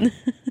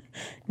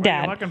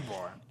 Dad, what are you looking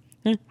for?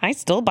 I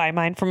still buy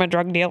mine from a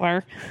drug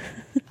dealer.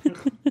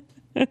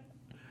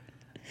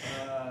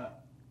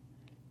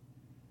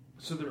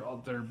 So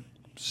they're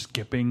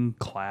skipping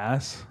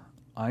class,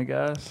 I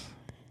guess.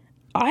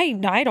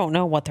 I don't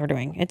know what they're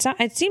doing.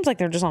 It seems like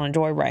they're just on a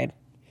joyride.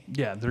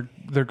 Yeah,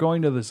 they're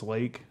going to this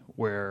lake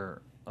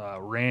where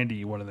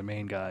Randy, one of the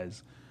main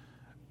guys,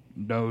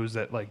 knows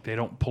that like they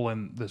don't pull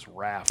in this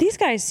raft. These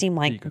guys seem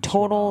like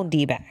total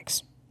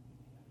D-bags.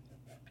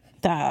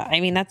 I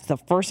mean, that's the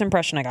first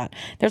impression I got.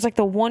 There's like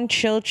the one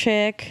chill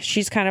chick.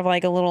 She's kind of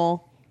like a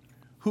little...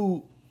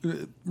 We're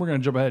going to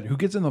jump ahead. Who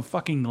gets in the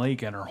fucking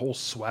lake and her whole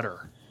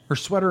sweater? Her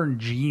sweater and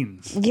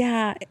jeans.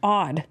 Yeah,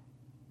 odd.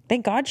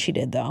 Thank God she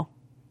did, though.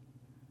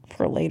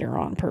 For later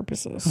on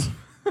purposes.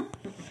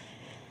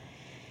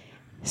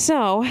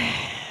 So,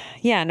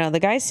 yeah, no, the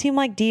guys seem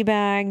like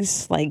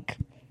D-bags. Like,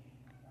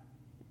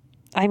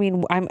 I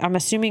mean, I'm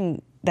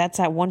assuming that's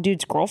that one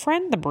dude's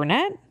girlfriend, the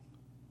brunette?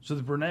 So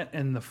the brunette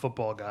and the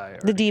football guy are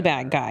the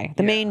D-bag guy.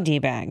 The main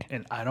D-bag.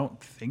 And I don't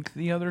think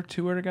the other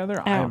two are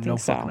together. I have no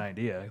fucking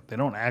idea. They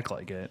don't act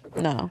like it.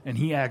 No. And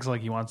he acts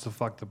like he wants to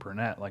fuck the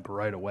brunette like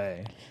right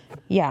away.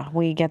 Yeah,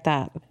 we get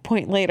that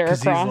point later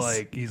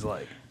across. He's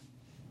like,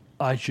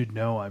 I should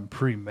know I'm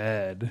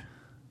pre-med.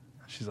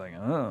 She's like,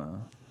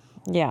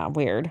 Yeah,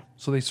 weird.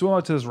 So they swim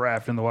out to this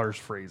raft and the water's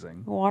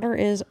freezing. Water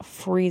is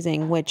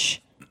freezing,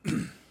 which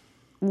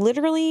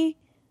literally...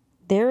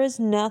 There is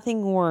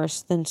nothing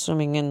worse than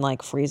swimming in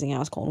like freezing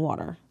ass cold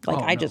water.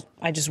 Like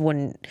I just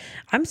wouldn't.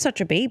 I'm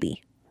such a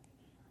baby.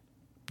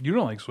 You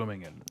don't like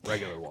swimming in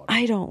regular water.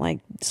 I don't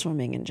like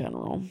swimming in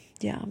general.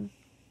 Yeah.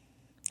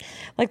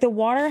 Like the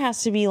water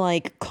has to be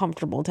like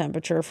comfortable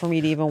temperature for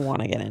me to even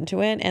want to get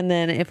into it. And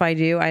then if I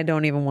do, I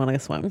don't even want to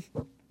swim.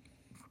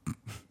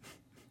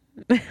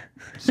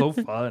 So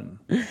fun.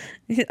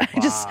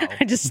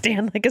 I just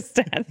stand like a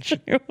statue.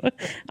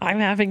 I'm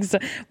having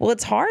well,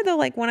 it's hard though.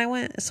 Like when I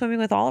went swimming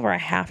with Oliver, I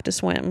have to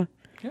swim.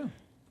 Yeah.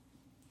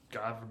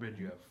 God forbid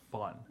you have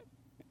fun.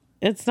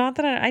 It's not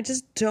that I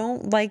just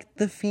don't like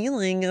the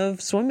feeling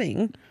of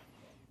swimming.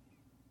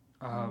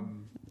 I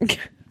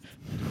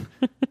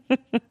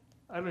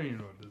don't even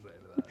know what to say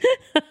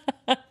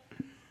to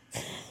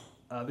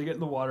that. They get in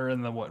the water,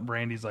 and then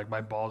Randy's like,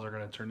 my balls are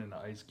going to turn into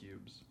ice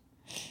cubes.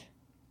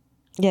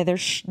 Yeah,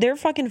 they're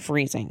fucking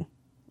freezing.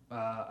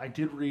 I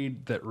did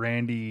read that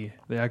Randy,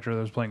 the actor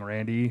that was playing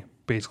Randy,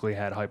 basically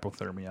had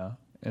hypothermia,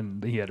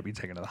 and he had to be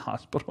taken to the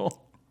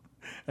hospital,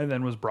 and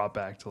then was brought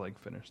back to like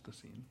finish the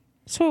scene.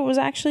 So it was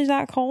actually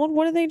that cold?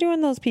 What are they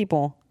doing, those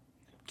people?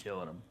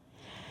 Killing him.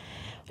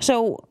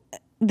 So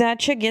that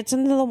chick gets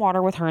into the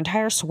water with her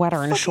entire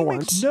sweater and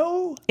shorts.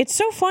 No. It's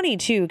so funny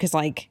too, because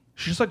like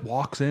She just like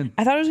walks in.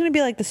 I thought it was gonna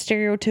be like the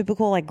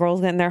stereotypical like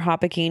girls getting their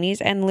hot bikinis,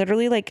 and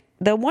literally like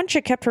the one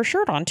chick kept her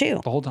shirt on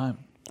too. The whole time.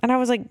 And I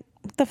was like,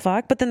 what the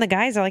fuck? But then the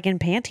guys are like in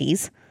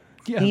panties.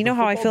 Yeah, you know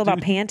how I feel about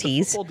The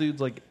panties. football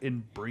dude's like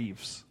in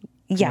briefs.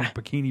 Yeah. Like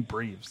bikini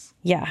briefs.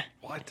 Yeah.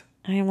 What?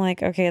 I'm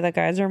like, okay, the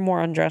guys are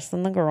more undressed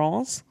than the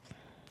girls.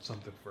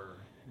 Something for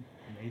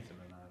Nathan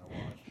and I to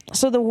watch.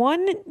 So the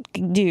one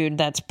dude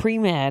that's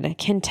pre-med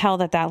can tell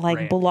that like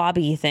Randy.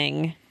 blobby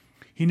thing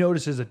He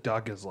notices a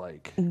duck is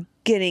like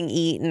getting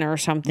eaten or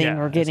something,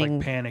 or it's getting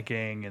like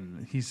panicking,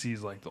 and he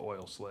sees like the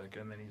oil slick,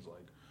 and then he's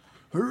like,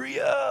 hurry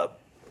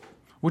up.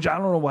 Which I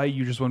don't know why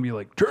you just want to be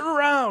like, turn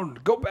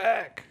around, go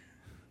back.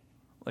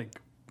 Like,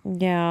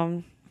 yeah.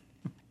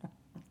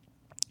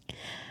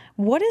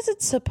 What is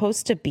it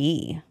supposed to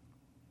be?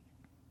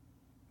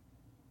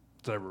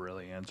 it's never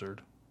really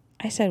answered.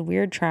 I said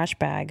weird trash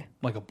bag.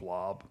 Like a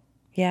blob.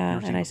 Yeah,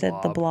 ever seen and I The said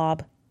the Blob?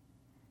 blob.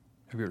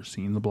 Have you ever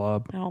seen the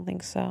blob? I don't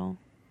think so.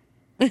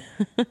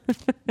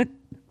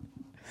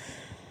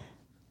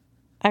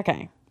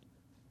 Okay.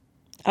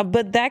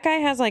 But that guy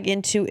has like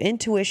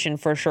intuition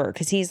for sure,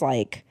 because he's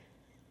like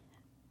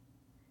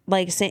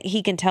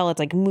he can tell it's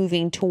like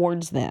moving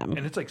towards them.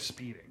 And it's like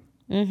speeding.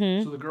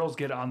 Mm-hmm. So the girls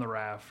get on the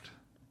raft,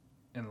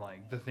 and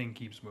like the thing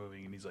keeps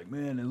moving, and he's like,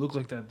 man, it looks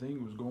like that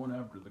thing was going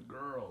after the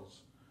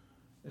girls.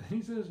 And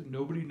he says,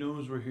 nobody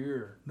knows we're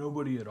here.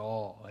 Nobody at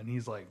all. And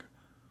he's like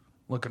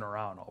looking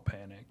around all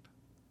panicked.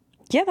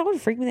 Yeah, that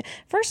would freak me.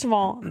 First of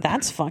all,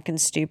 that's fucking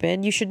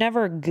stupid. You should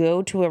never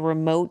go to a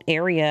remote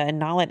area and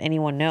not let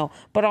anyone know.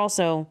 But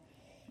also,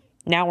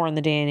 now we're in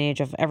the day and age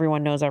of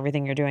everyone knows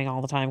everything you're doing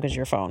all the time because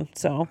your phone.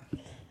 So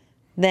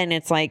then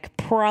it's like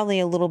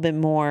probably a little bit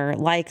more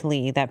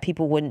likely that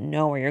people wouldn't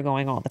know where you're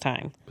going all the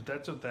time. But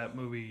that's what that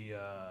movie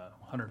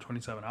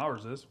 127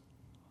 Hours is.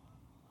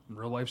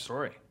 Real life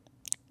story.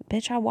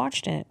 Bitch, I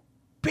watched it.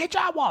 Bitch,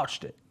 I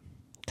watched it.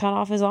 Cut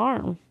off his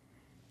arm.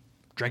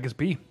 Drank his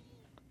pee.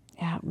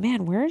 Yeah,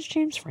 man, where is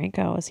James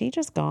Franco? Is he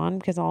just gone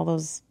because of all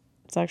those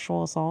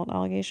sexual assault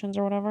allegations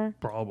or whatever?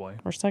 Probably.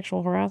 Or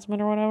sexual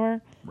harassment or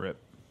whatever?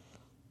 Rip.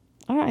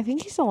 I don't know, I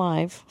think he's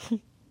alive. What do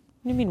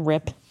you mean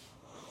rip?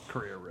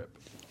 Career rip.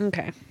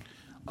 Okay.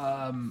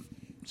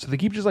 So they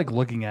keep just like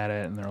looking at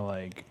it, and they're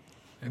like,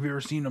 have you ever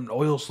seen an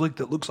oil slick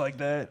that looks like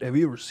that? Have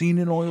you ever seen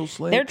an oil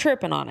slick? They're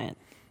tripping on it.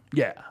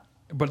 Yeah.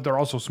 But they're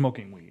also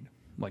smoking weed.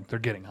 Like, they're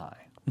getting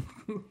high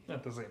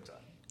at the same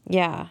time.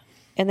 Yeah.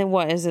 And then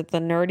what? Is it the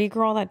nerdy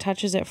girl that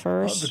touches it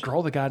first? The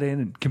girl that got in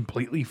and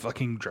completely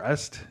fucking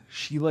dressed,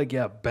 she like,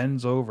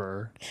 bends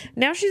over.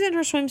 Now she's in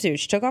her swimsuit.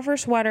 She took off her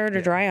sweater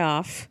to dry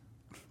off.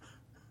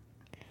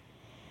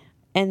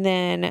 And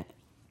then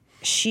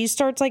she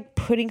starts like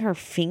putting her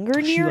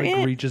finger She near like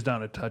it. reaches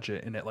down to touch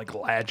it, and it like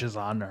latches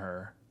onto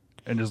her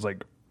and just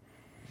like,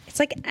 It's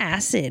like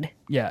acid.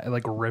 it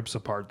like rips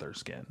apart their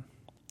skin.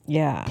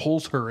 Yeah.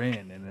 Pulls her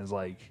in and is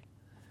like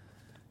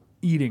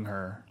eating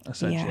her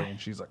essentially, Yeah. and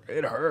she's like,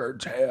 it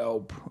hurts,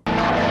 help.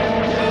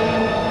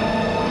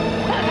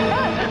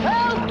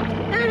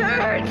 It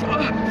hurts!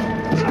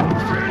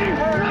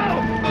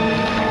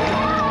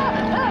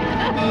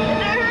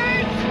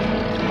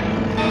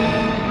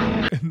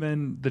 And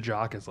then the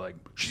jock is like,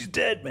 she's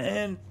dead,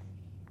 man.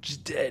 She's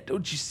dead.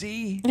 Don't you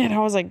see? And I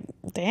was like,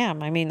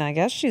 damn, I mean, I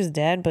guess she's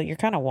dead, but you're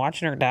kind of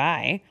watching her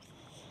die.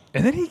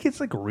 And then he gets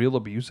like real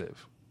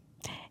abusive.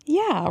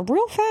 Yeah,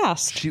 real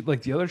fast. She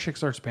like the other chick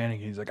starts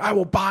panicking. He's like, I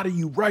will body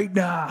you right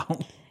now.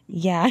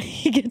 Yeah,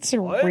 he gets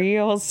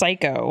real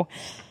psycho.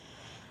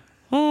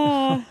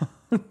 I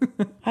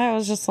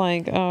was just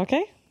like, oh,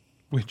 okay.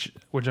 Which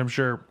I'm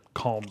sure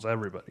calms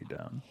everybody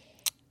down.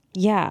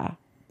 Yeah.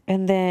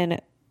 And then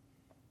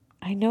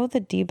I know the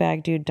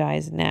D-bag dude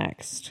dies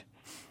next.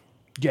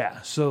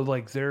 Yeah, so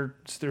like they're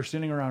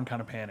sitting around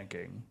kind of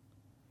panicking.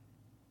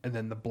 And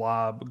then the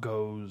blob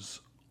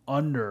goes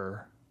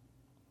under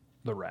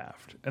the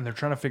raft. And they're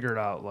trying to figure it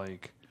out,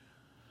 like,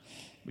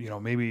 you know,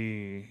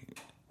 maybe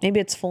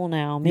it's full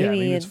now.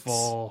 Maybe it's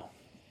full.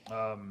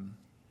 And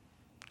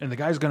the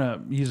guy's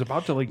he's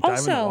about to like dive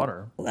in the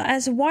water.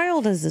 As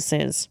wild as this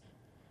is,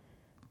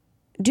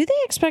 do they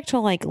expect to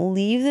like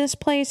leave this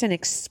place and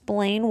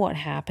explain what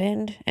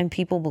happened and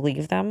people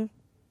believe them?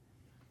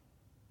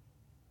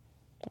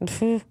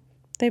 They'd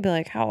be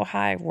like, how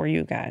high were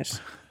you guys?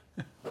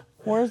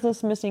 Where's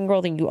this missing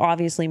girl that you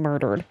obviously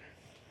murdered?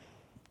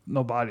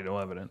 No body, no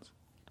evidence.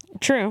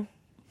 True.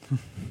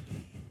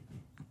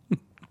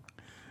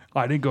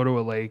 I didn't go to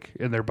a lake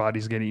and their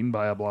bodies get eaten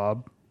by a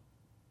blob.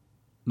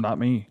 Not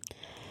me.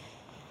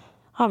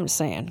 I'm just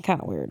saying,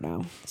 kind of weird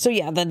now. So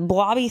yeah, the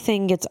blobby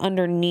thing gets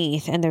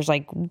underneath, and there's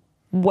like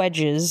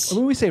wedges.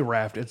 When we say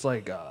raft, it's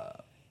like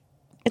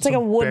It's like a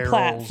some wood barrels.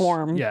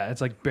 platform. Yeah, it's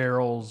like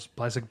barrels,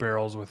 plastic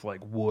barrels with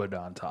like wood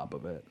on top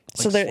of it.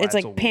 So there, it's slats of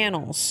like wood.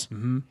 panels.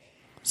 Mm-hmm.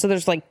 So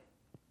there's like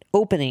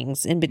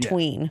openings in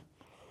between.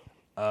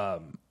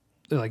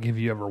 Like if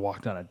you ever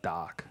walked on a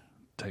dock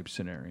type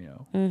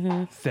scenario,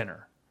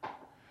 thinner.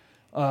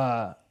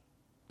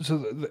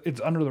 So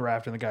it's under the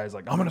raft, and the guy's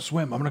like, "I'm gonna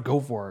swim. I'm gonna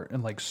go for it,"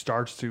 and like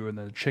starts to, and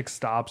the chick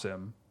stops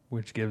him,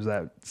 which gives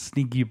that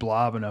sneaky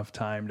blob enough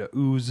time to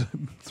ooze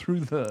through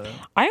the.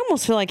 I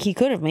almost feel like he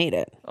could have made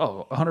it.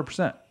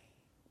 100%.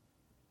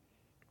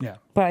 Yeah.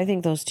 But I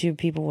think those two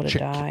people would have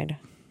Chick. died.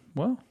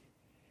 Well,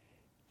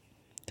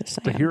 Just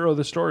the saying. hero of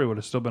the story would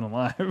have still been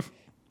alive,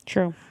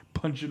 True.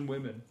 punching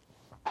women.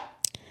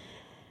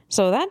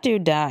 So that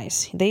dude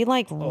dies. They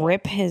like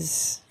rip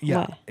his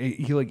Yeah, what?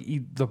 he like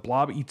the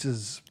blob eats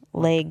his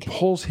Leg.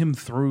 pulls him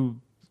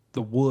through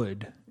the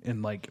wood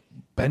and like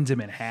bends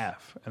him in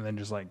half, and then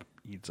just like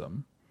eats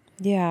him.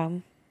 Yeah.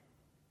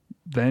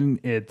 Then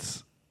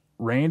it's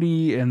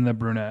Randy and the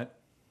brunette.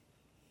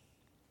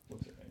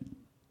 What's her name?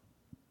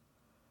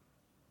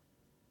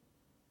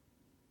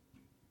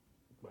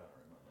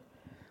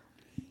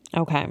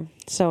 Okay.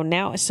 So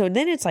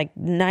then it's like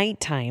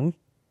nighttime.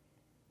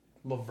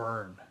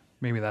 Laverne.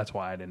 Maybe that's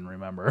why I didn't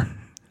remember.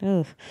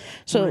 Ugh.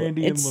 So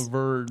Randy and it's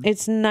Laverne.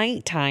 it's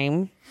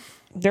nighttime.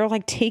 They're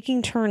like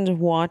taking turns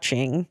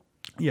watching,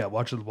 Yeah,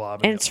 watch the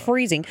blob. and it's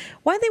freezing.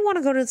 Why do they want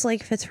to go to this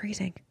lake if it's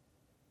freezing?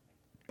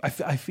 I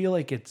feel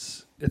like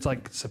it's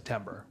like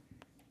September,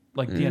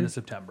 like the end of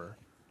September.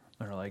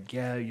 They're like,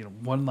 yeah,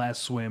 one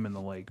last swim in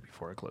the lake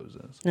before it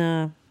closes.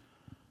 And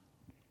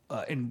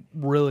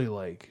really,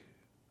 like,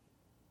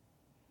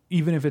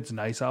 even if it's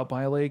nice out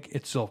by a lake,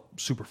 it's still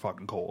super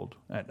fucking cold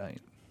at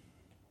night.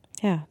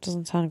 Yeah,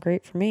 doesn't sound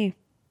great for me.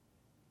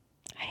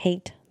 I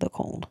hate the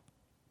cold.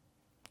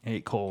 You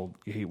hate cold.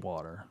 You hate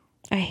water.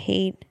 I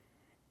hate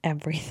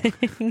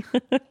everything.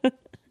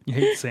 You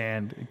hate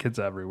sand. It gets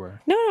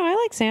everywhere. No, I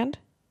like sand.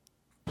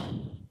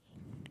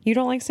 You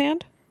don't like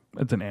sand?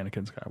 It's an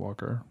Anakin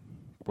Skywalker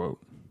quote.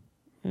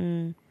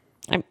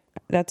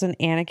 That's an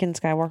Anakin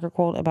Skywalker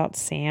quote about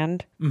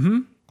sand. Mm-hmm.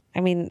 I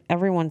mean,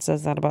 everyone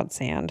says that about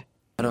sand.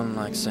 I don't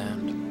like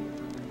sand.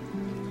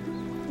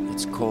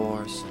 It's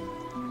coarse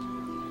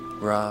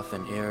and rough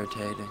and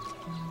irritating,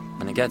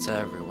 and it gets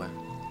everywhere.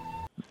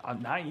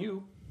 Not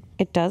you.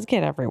 It does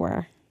get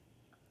everywhere.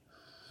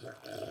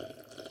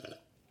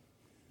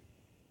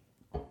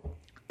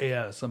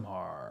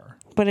 ASMR.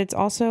 But it's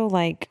also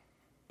like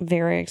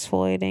very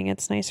exfoliating.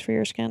 It's nice for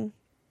your skin.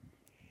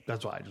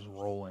 That's why I just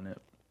roll in it.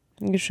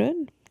 You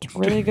should. It's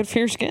really good for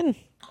your skin.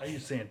 I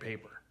use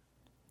sandpaper.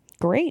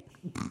 Great.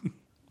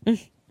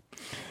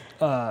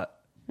 All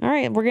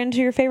right, we're getting to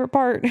your favorite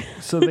part.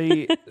 So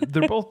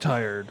they're both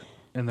tired,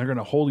 and they're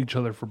gonna hold each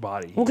other for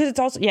body. Well, because it's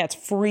also it's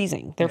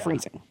freezing. They're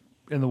freezing.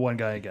 And the one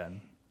guy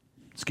again,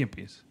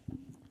 Skimpies.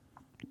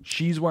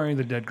 She's wearing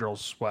the dead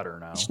girl's sweater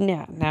now,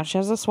 Yeah. Now she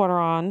has a sweater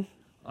on.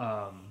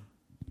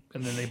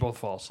 and then they both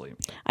fall asleep.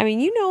 I mean,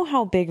 you know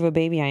how big of a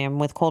baby I am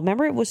with cold.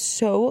 Remember, it was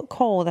so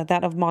cold at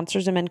that of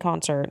Monsters and Men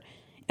concert,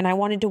 and I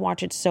wanted to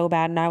watch it so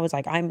bad, and I was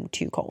like, I'm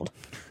too cold.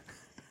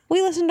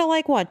 We listened to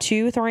like what,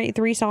 2,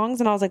 3 songs,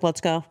 and I was like,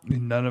 let's go.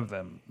 None of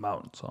them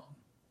Mountain Song.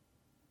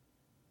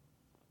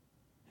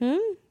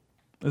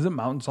 Isn't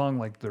Mountain Song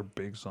like their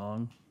big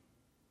song?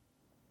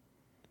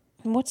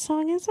 What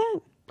song is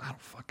it? I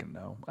don't fucking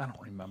know. I don't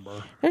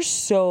remember. They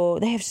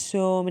have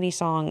so many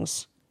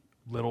songs.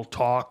 Little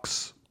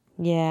Talks.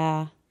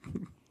 Yeah.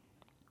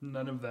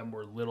 None of them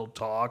were Little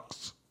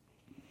Talks.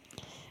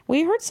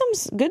 We heard some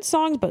good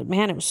songs, but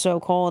man, it was so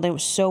cold. It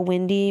was so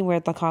windy. We're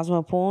at the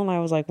Cosmo Pool, and I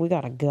was like, we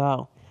gotta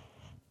go.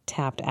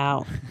 Tapped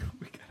out.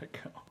 We gotta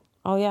go.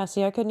 Oh, yeah.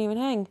 See, I couldn't even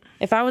hang.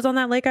 If I was on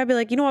that lake, I'd be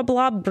like, you know what,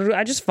 blob?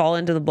 I just fall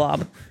into the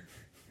blob.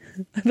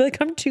 I'd be like,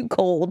 I'm too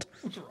cold.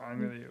 What's wrong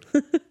with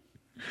you?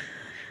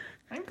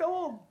 I'm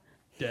cold.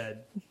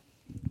 Dead.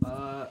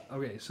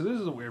 Okay, so this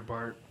is a weird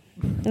part.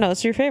 No,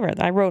 it's your favorite.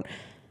 I wrote,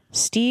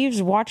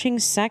 Steve's watching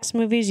sex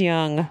movies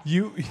young.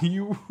 You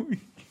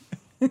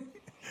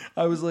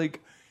I was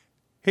like,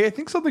 hey, I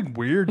think something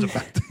weird's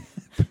about to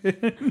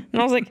happen.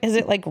 And I was like, is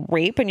it like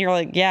rape? And you're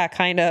like, yeah,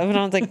 kind of. And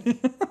I was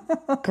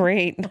like,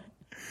 great.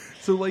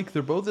 So, like,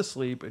 they're both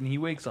asleep, and he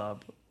wakes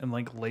up and,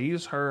 like,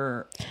 lays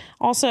her...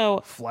 Also,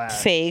 Flat.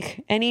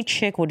 fake. Any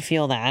chick would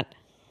feel that.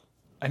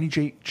 Any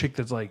chick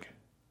that's, like,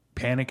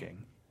 panicking.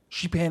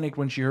 She panicked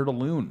when she heard a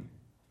loon.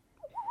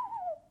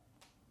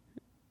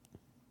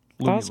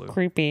 That was Looney Loo.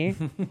 creepy.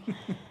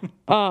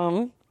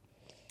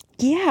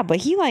 Yeah, but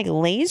he like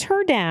lays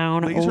her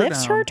down,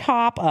 lifts her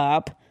top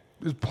up.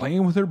 Is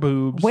playing with her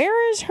boobs.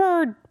 Where is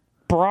her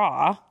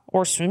bra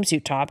or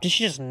swimsuit top? Did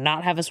she just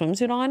not have a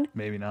swimsuit on?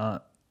 Maybe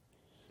not.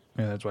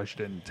 Maybe that's why she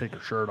didn't take her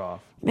shirt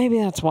off. Maybe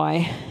that's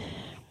why.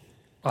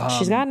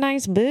 She's got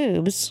nice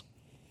boobs.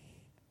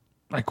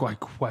 I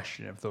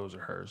question if those are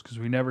hers because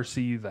we never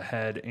see the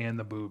head and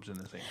the boobs in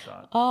the same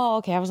shot. Oh,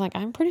 okay. I was like,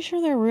 I'm pretty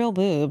sure they're real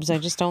boobs. I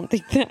just don't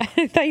think that.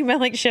 I thought you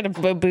meant like she had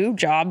a boob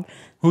job.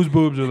 Whose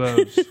boobs are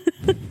those?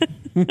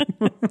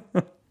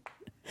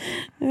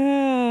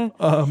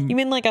 You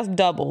mean like a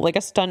double, like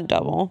a stunt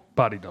double?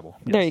 Body double.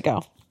 Yes. There you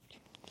go.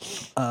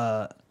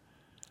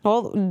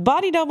 Well,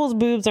 body double's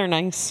boobs are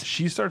nice.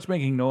 She starts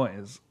making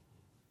noise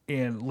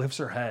and lifts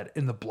her head,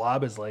 and the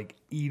blob is like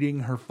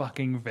eating her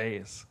fucking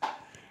face.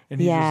 And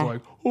he's just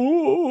like,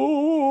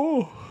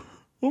 oh,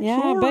 I'm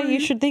sorry. But you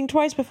should think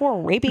twice before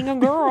raping a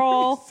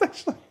girl.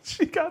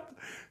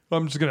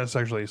 I'm just going to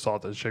sexually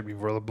assault this chick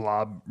before the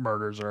blob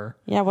murders her.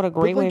 Yeah, what a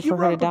great way for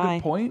her to die.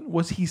 Good point.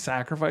 Was he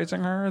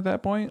sacrificing her at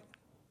that point?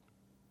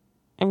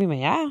 I mean,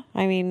 yeah.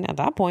 I mean, at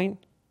that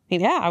point,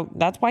 yeah,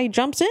 that's why he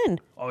jumps in.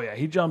 Oh, yeah,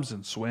 he jumps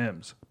and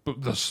swims.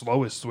 But the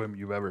slowest swim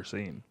you've ever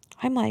seen.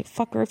 I'm like,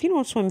 fucker, if you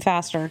don't swim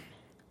faster.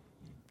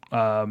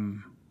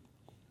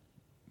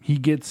 He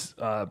gets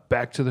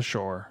back to the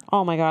shore.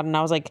 Oh, my God. And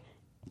I was like,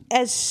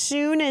 as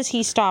soon as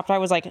he stopped, I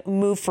was like,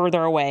 move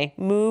further away.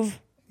 Move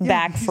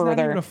back he's further.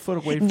 Not even a foot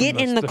away from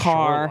Get in the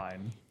car.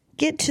 Shoreline.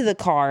 Get to the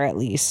car at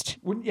least.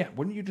 Wouldn't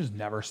you just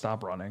never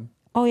stop running?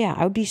 Oh, yeah.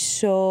 I would be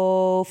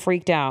so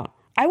freaked out.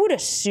 I would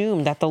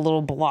assume that the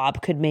little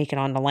blob could make it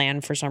onto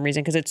land for some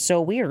reason because it's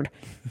so weird.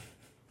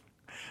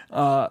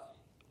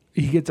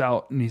 He gets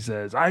out and he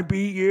says, I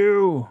beat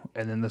you.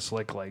 And then the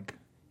slick like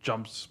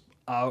jumps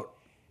out,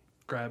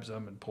 grabs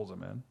him and pulls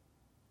him in.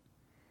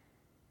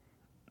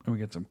 And we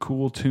get some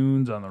cool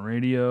tunes on the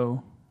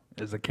radio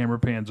as the camera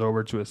pans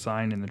over to a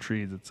sign in the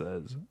trees that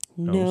says,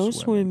 no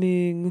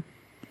swimming.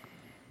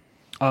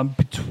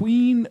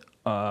 Between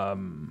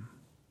the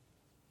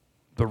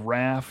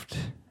raft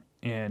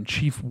and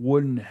Chief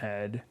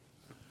Woodenhead,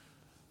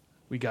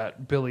 we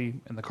got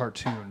Billy in the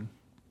cartoon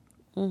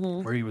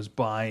where he was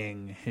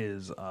buying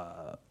his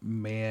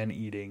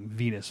man-eating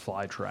Venus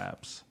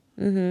flytraps.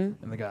 And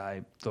the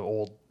guy, the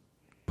old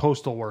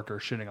postal worker,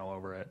 shitting all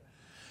over it.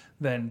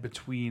 Then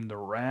between the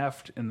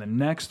raft and the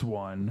next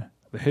one,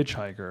 the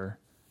hitchhiker,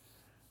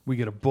 we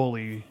get a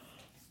bully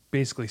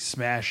basically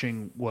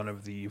smashing one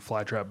of the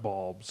flytrap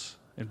bulbs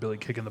and Billy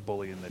kicking the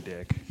bully in the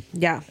dick.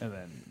 Yeah. And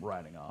then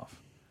riding off.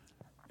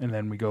 And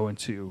then we go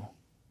into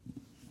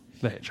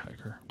the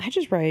hitchhiker. I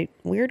just write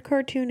weird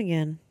cartoon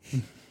again.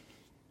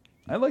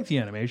 I like the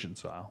animation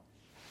style.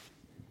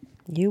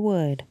 You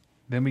would.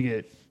 Then we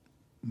get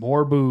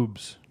more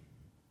boobs.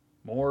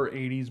 More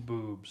 80s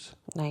boobs.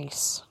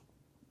 Nice.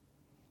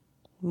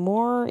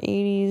 More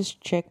 80s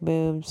chick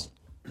boobs.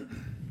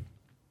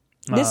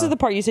 This is the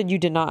part you said you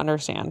did not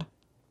understand.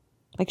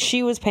 Like,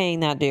 she was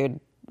paying that dude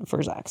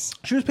for sex.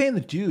 She was paying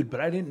the dude,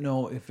 but I didn't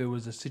know if it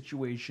was a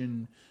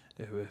situation,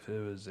 if it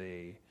was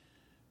a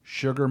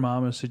sugar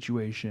mama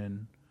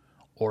situation,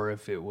 or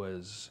if it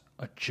was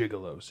a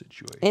gigolo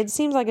situation. It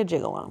seems like a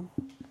gigolo.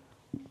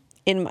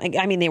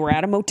 I mean, they were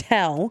at a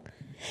motel.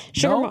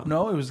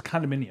 No, it was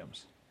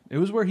condominiums. It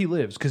was where he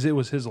lives because it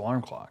was his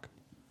alarm clock.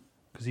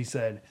 Because he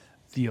said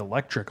the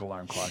electric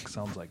alarm clock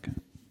sounds like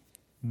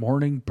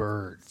morning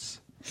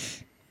birds.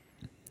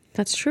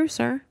 That's true,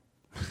 sir.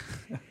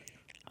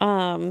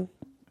 I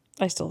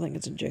still think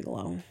it's a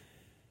gigolo.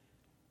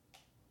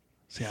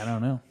 See, I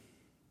don't know.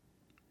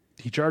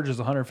 He charges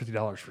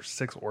 $150 for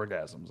 6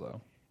 orgasms,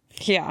 though.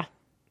 Yeah.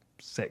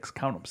 6.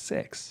 Count them.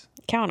 6.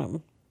 Count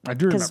them. I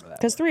do remember that.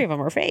 Because 3 of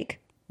them are fake.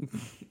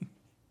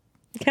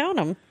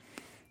 Count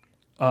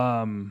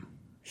them.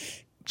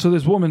 So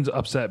this woman's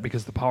upset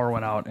because the power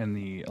went out and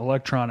the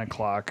electronic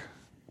clock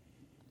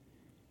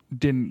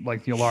didn't,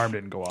 like, the alarm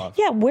didn't go off.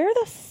 Yeah, where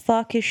the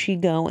fuck is she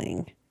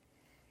going?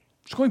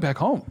 She's going back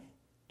home.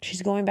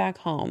 She's going back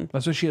home.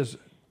 That's why she has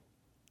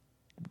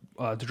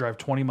to drive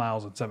 20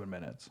 miles in 7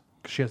 minutes.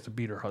 Because she has to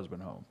beat her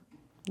husband home.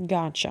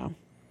 Gotcha.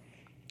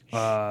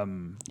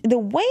 The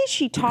way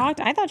she talked,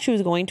 I thought she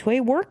was going to a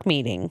work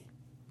meeting.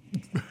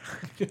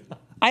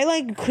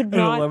 I could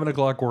not. An 11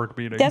 o'clock work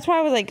meeting. That's why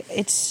I was like,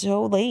 it's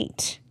so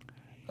late.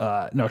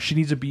 No, she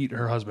needs to beat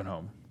her husband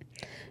home.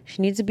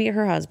 She needs to beat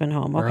her husband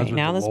home. Okay, husband's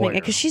now a let's make it.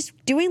 Because she's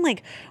doing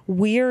like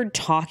weird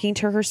talking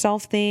to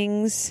herself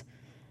things.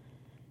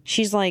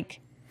 She's like,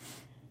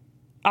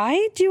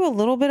 I do a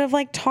little bit of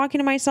like talking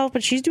to myself,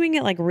 but she's doing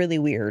it like really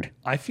weird.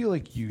 I feel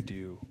like you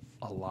do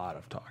a lot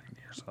of talking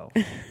to yourself.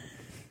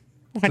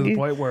 To the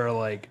point where,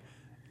 like,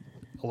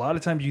 a lot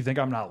of times you think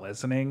I'm not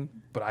listening,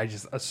 but I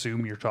just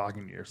assume you're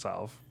talking to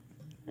yourself.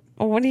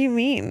 What do you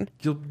mean?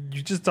 You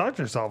just talk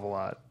to yourself a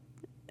lot.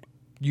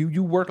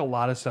 You work a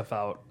lot of stuff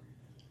out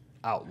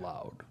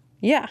loud.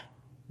 Yeah,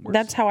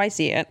 that's how I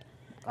see it.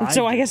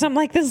 So I guess I'm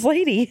like this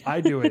lady. I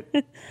do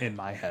it in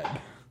my head.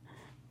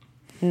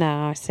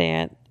 No, I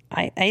say it.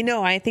 I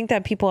know. I think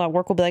that people at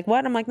work will be like,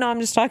 what? I'm like, no, I'm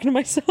just talking to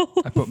myself.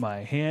 I put my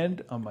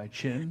hand on my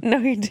chin. No,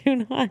 you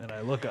do not. And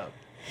I look up.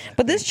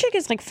 But this chick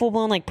is like full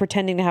blown, like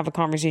pretending to have a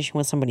conversation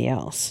with somebody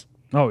else.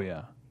 Oh,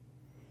 yeah.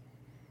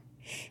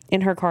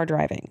 In her car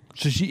driving.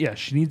 So she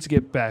needs to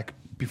get back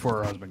before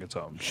her husband gets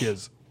home. She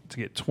has to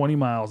get 20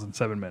 miles in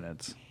 7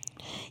 minutes.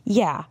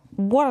 Yeah.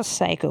 What a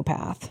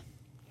psychopath.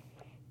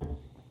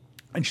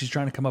 And she's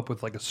trying to come up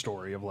with like a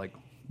story of like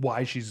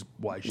why she's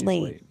late.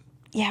 late.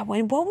 Yeah,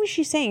 what was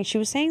she saying? She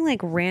was saying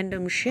like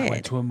random shit. I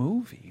went to a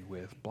movie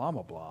with blah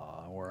blah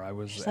blah, or I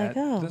was like, at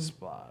oh. this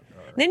spot.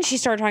 Or, Then she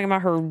started talking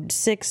about her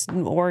 6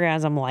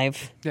 orgasm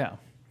life. yeah,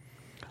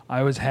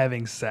 I was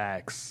having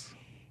sex.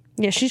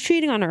 Yeah, she's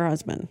cheating on her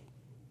husband,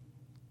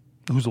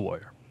 Who's a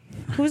lawyer?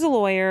 who's a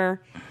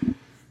lawyer.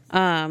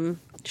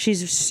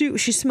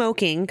 She's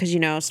smoking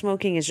because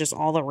smoking is just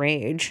all the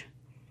rage.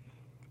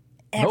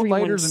 No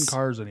lighters in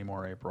cars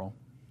anymore, April.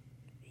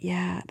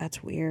 Yeah,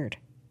 that's weird.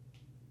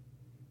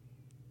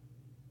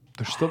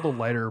 There's still the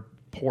lighter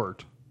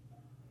port,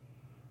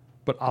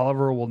 but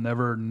Oliver will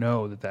never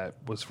know that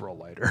was for a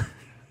lighter.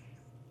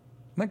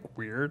 Isn't that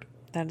weird?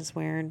 That is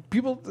weird.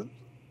 People,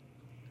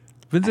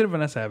 Vincent and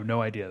Vanessa have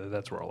no idea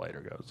that's where a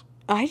lighter goes.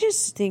 I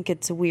just think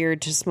it's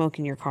weird to smoke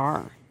in your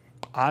car.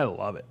 I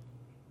love it.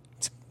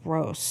 It's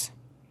gross.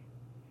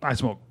 I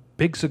smoke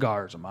big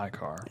cigars in my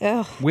car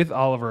Ugh. with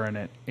Oliver in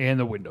it and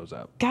the windows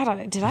up. God,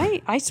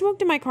 I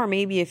smoked in my car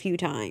maybe a few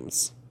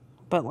times,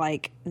 but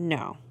like,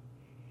 no.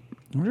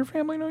 Does your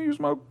family know you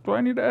smoke? Do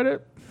I need to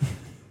edit?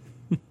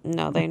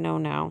 No, they know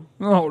now.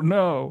 Oh,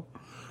 no.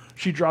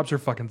 She drops her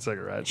fucking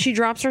cigarette. She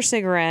drops her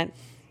cigarette.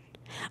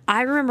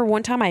 I remember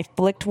one time I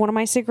flicked one of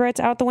my cigarettes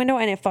out the window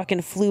and it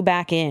fucking flew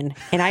back in.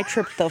 And I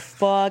tripped the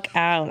fuck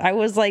out. I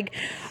was like,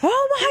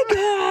 oh my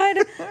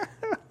God.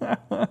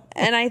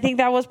 And I think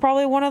that was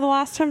probably one of the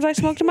last times I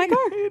smoked in my car.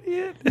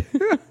 Idiot.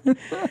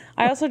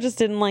 I also just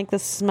didn't like the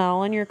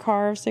smell in your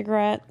car of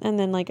cigarette. And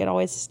then like it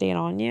always stayed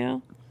on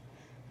you.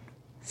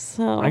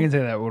 So I can say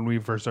that when we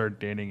first started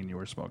dating and you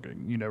were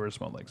smoking, you never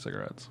smelled like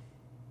cigarettes.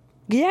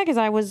 yeah, because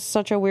I was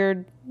such a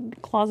weird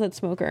closet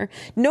smoker.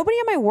 Nobody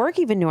at my work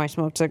even knew I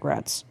smoked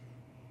cigarettes.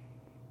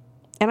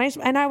 And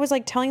I was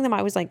like telling them,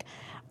 I was like,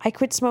 I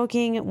quit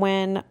smoking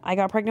when I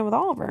got pregnant with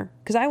Oliver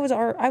because I was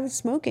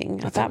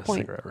smoking at that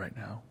point. Cigarette right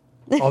now.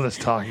 All this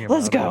talking about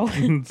Let's go. it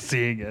and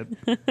seeing it.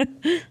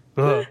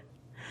 Ugh.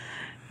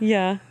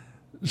 Yeah.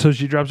 So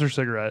she drops her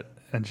cigarette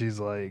and she's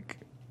like,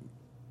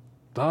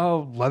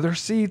 oh, leather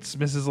seats,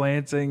 Mrs.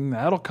 Lansing.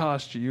 That'll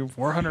cost you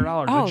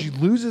 $400. Oh. And she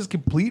loses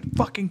complete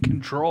fucking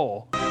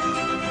control.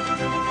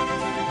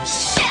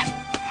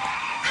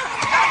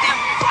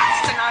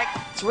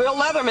 It's real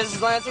leather,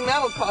 Mrs. Lansing.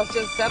 That will cost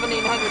us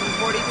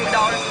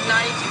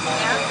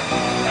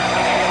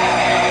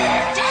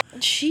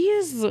 $1,742.92. She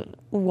is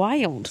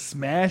wild.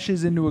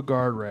 Smashes into a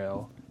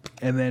guardrail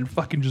and then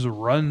fucking just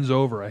runs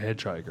over a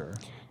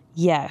hitchhiker.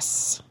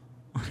 Yes.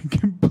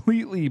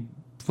 Completely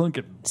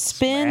fucking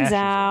Spins smashes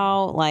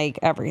out, like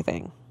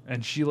everything. him.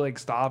 And she like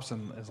stops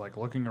and is like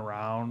looking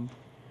around.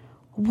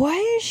 Why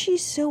is she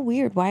so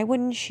weird? Why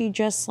wouldn't she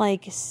just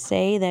like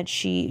say that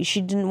she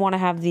didn't want to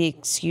have the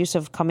excuse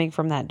of coming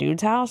from that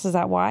dude's house? Is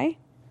that why?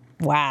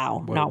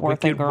 Wow, What not a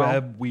worth it, wicked girl.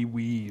 web we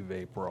weave,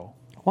 April.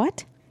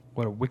 What?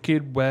 What a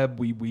wicked web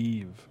we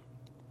weave.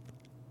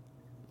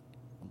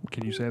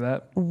 Can you say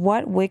that?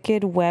 What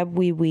wicked web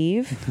we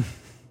weave?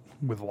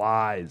 With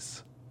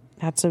lies.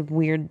 That's a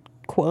weird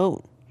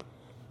quote.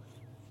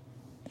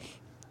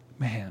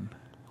 Man,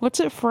 What's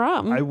it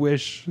from? I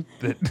wish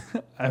that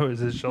I was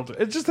his shelter.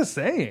 It's just a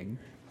saying.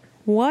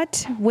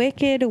 What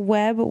wicked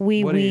web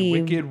we What weave?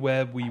 a wicked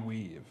web we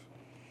weave.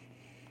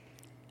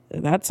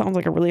 That sounds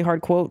like a really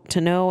hard quote to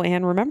know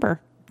and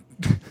remember.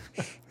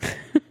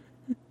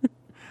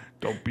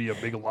 Don't be a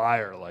big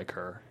liar like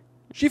her.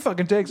 She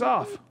fucking takes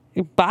off.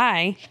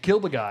 Bye. She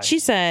killed the guy. She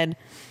said,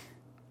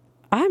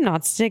 I'm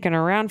not sticking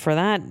around for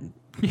that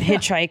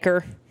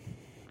hitchhiker.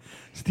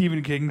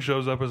 Stephen King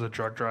shows up as a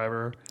truck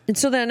driver. And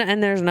so then,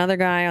 and there's another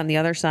guy on the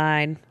other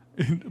side.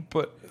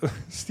 But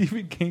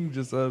Stephen King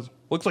just says,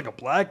 looks like a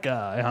black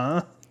guy,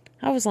 huh?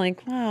 I was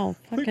like, wow,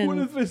 Like fucking. one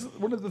of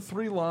the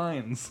 3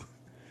 lines.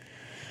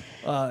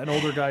 An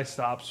older guy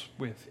stops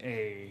with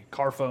a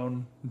car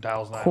phone,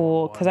 dials 911.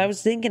 Cool. Because I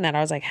was thinking that. I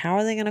was like, how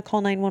are they going to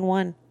call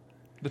 911?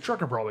 The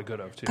trucker probably could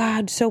have, too.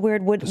 God, so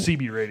weird. The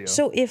CB radio.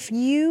 So if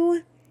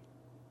you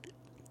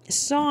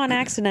saw an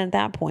accident at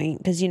that point,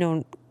 because,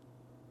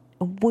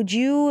 would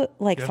you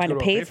like You have find to a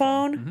go to a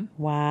payphone? payphone.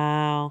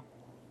 Wow.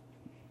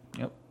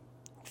 Yep.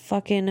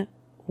 Fucking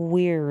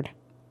weird.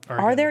 Or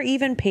Are again, there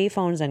even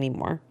payphones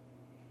anymore?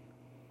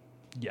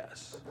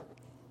 Yes.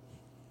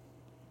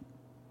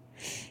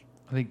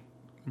 I think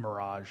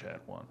Mirage had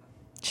one.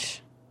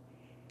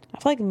 I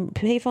feel like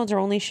payphones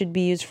only should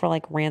be used for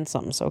like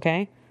ransoms,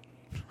 okay?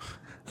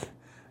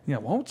 Yeah,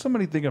 won't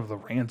somebody think of the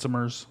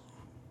ransomers?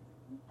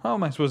 How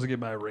am I supposed to get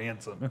my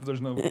ransom if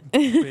there's no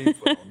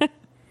payphone?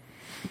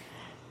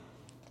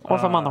 Or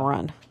if I'm on the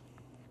run.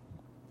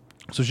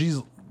 So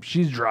she's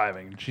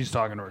driving. She's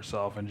talking to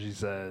herself, and she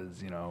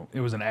says, it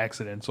was an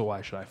accident, so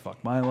why should I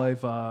fuck my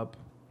life up?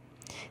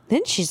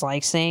 Then she's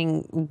like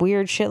saying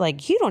weird shit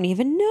like, you don't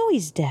even know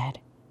he's dead.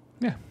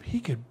 Yeah, he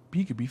could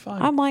be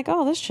fine. I'm like,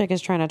 oh, this chick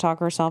is trying to talk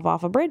herself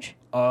off a bridge.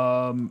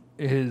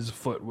 His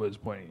foot was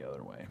pointing the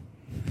other way.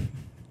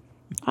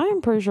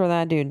 I'm pretty sure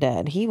that dude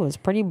dead. He was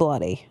pretty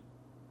bloody.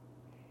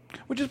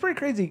 Which is pretty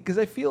crazy, because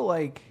I feel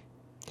like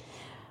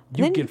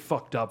you Then- get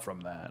fucked up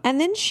from that. And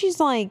then she's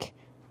like,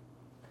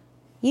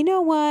 you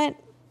know what?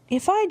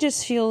 If I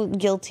just feel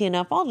guilty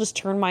enough, I'll just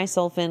turn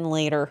myself in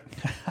later.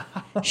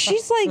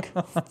 She's like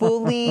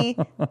fully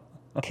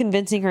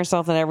convincing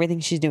herself that everything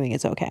she's doing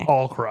is okay.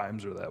 All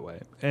crimes are that way.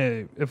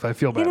 Hey, if I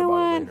feel bad You know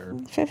about what? it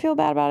later. If I feel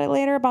bad about it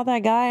later, about that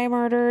guy I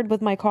murdered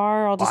with my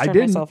car, I'll just I turn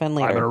didn't. myself in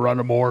later. I'm going to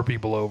run more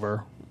people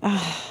over.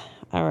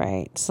 All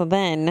right. So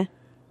then...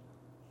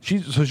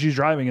 She's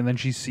driving, and then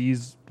she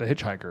sees the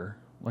hitchhiker,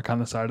 like, on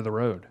the side of the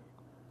road.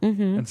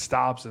 Mm-hmm. And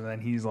stops, and then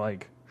he's,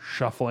 like,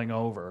 shuffling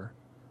over.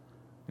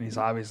 And he's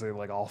obviously,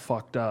 like, all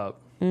fucked up.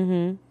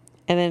 Mm-hmm.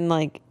 And then,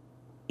 like,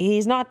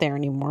 he's not there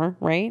anymore,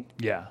 right?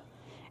 Yeah.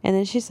 And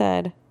then she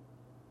said,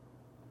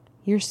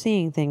 "You're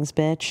seeing things,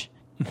 bitch."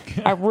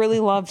 I really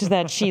loved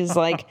that she's,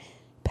 like,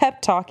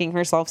 pep talking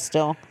herself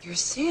still. You're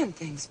seeing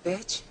things,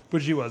 bitch.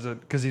 But she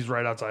wasn't, because he's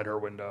right outside her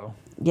window.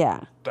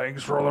 Yeah.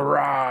 Thanks for the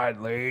ride,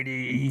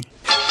 lady.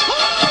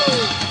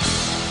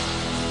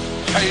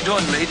 How you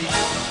doing, lady?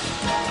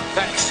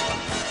 Thanks.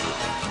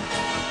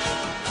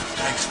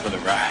 Thanks for the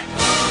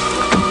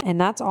ride. And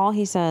that's all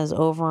he says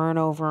over and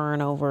over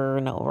and over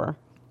and over.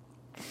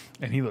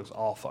 And he looks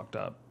all fucked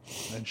up.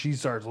 And she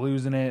starts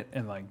losing it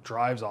and, like,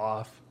 drives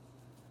off.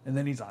 And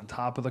then he's on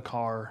top of the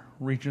car,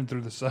 reaching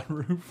through the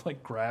sunroof,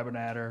 like, grabbing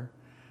at her.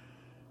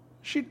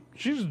 She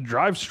just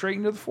drives straight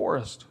into the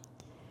forest.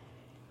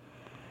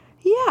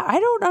 Yeah, I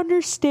don't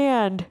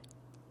understand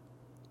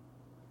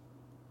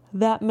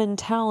that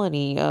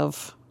mentality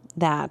of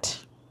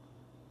that.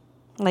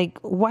 Like,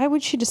 why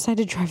would she decide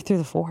to drive through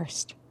the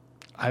forest?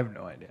 I have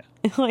no idea.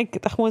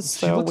 Like, that was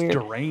She so looks weird.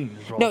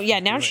 deranged. No, yeah,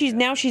 now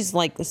she's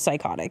like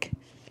psychotic.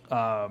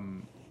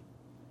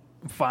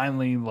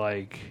 Finally,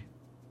 like,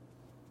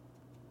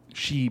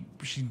 she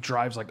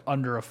drives, like,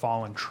 under a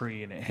fallen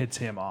tree, and it hits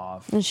him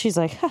off. And she's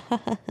like,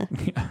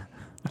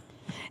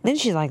 Then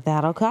she's like,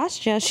 "That'll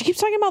cost you." She keeps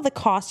talking about the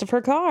cost of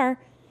her car.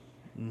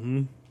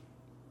 Mm-hmm.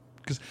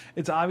 Because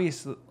it's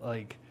obvious,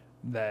 like,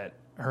 that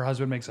her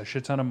husband makes a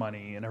shit ton of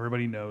money, and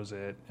everybody knows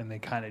it, and they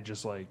kind of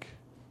just, like,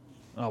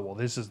 oh, well,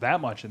 this is that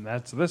much, and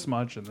that's this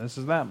much, and this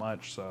is that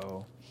much,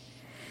 so...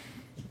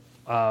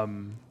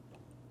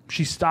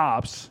 She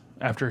stops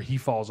after he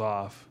falls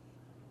off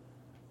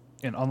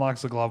and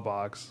unlocks the glove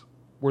box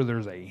where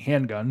there's a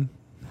handgun,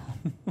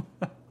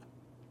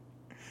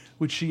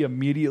 which she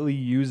immediately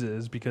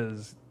uses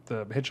because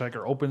the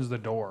hitchhiker opens the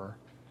door.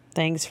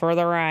 Thanks for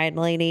the ride,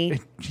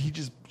 lady. She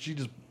just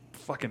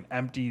fucking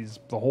empties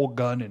the whole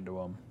gun into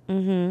him.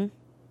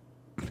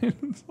 Mm-hmm.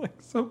 It's like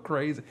so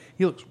crazy.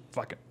 He looks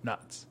fucking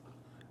nuts.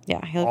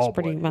 Yeah, he looks All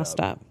pretty bloodied messed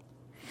up.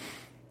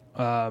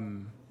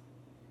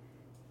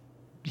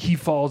 He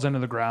falls into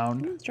the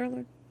ground.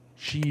 Stroller.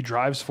 She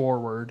drives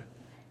forward,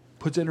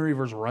 puts it in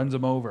reverse, runs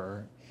him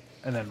over,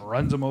 and then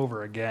runs him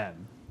over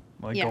again.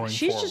 Like, Yeah, going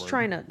she's forward. just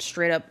trying to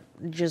straight up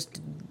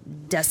just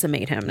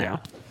decimate him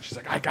now. She's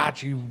like, "I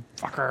got you,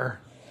 fucker."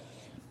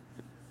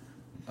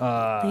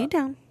 Lay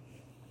down.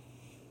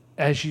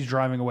 As she's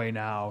driving away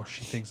now,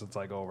 she thinks it's,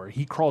 like, over.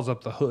 He crawls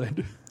up the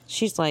hood.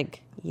 She's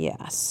like,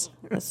 "Yes,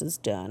 this is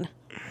done."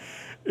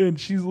 And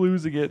she's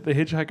losing it. The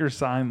hitchhiker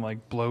sign,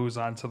 like, blows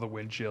onto the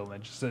windshield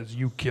and just says,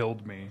 "You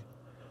killed me."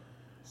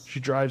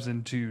 She drives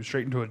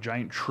straight into a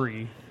giant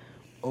tree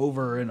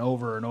over and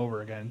over and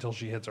over again until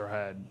she hits her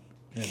head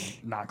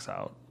and knocks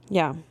out.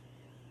 Yeah.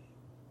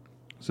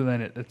 So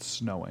then it's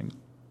snowing.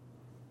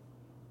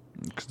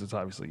 Because it's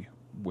obviously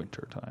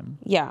winter time.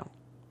 Yeah.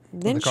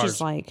 Then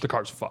she's like... The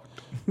car's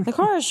fucked. The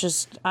car is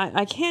just...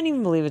 I can't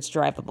even believe it's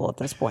drivable at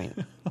this point.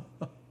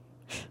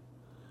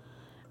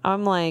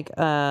 I'm like,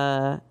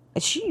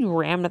 she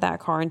rammed that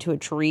car into a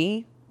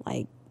tree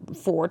like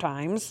 4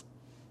 times.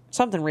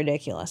 Something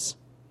ridiculous.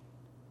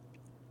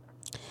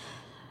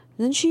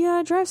 And then she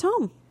drives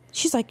home.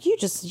 She's like,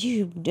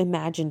 you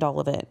imagined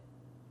all of it.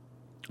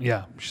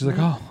 Yeah. She's like,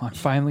 "Oh, I'm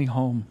finally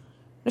home."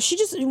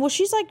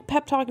 She's like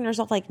pep talking to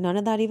herself like, none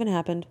of that even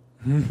happened.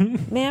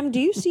 Ma'am,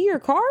 do you see your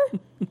car?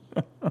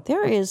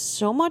 There is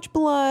so much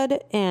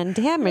blood and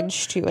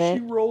damage to it.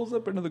 She rolls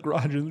up into the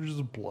garage and there's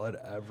just blood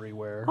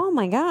everywhere. Oh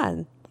my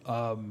God.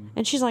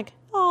 And she's like,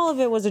 all of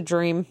it was a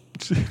dream.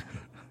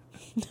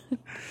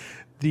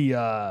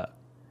 The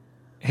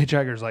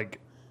hitchhiker's like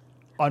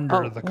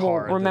under the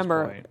car. Well,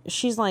 remember, at this point.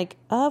 she's like,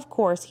 of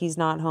course he's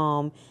not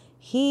home.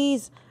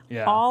 He's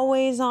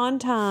always on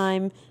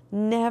time,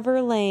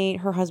 never late.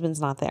 Her husband's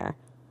not there.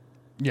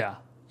 Yeah.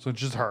 So it's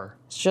just her.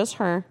 It's just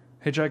her.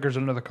 Hitchhiker's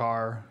under the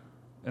car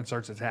and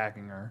starts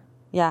attacking her.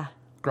 Yeah.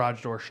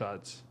 Garage door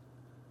shuts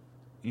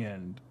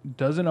and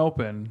doesn't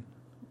open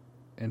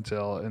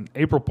until, and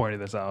April pointed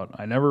this out,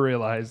 I never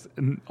realized,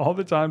 and all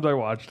the times I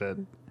watched it,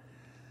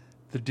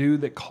 the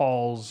dude that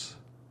calls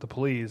the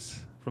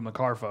police from the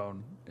car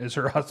phone is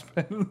her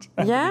husband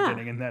at the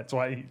beginning, and that's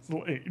why he's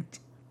late.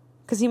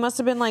 Because he must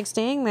have been like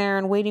staying there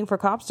and waiting for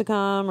cops to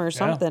come or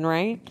something,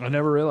 right? I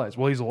never realized.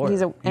 Well, he's a lawyer.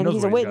 He's a He knows what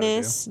he's gotta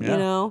witness, do. you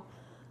know?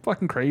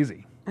 Fucking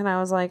crazy. And I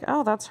was like,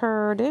 oh, that's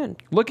her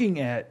dude. Looking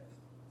at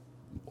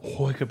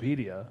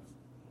Wikipedia,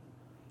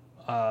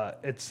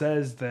 it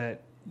says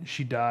that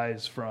she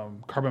dies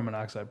from carbon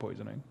monoxide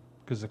poisoning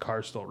because the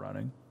car's still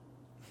running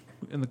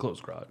in the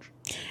closed garage.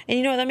 And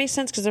you know, that makes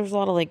sense because there was a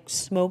lot of like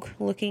smoke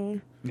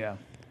looking. Yeah.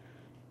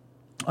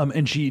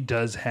 And she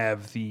does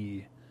have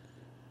the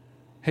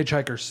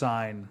hitchhiker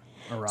sign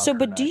around So, her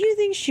but neck. do you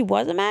think she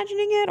was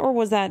imagining it, or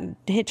was that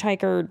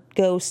hitchhiker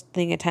ghost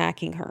thing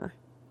attacking her?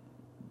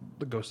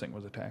 The ghost thing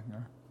was attacking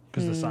her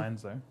because the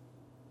sign's there.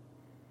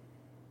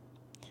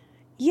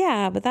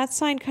 Yeah, but that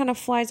sign kind of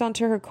flies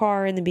onto her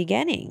car in the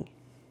beginning.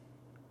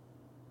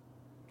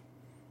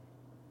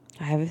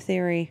 I have a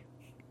theory.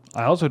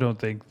 I also don't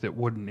think that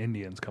wooden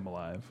Indians come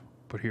alive,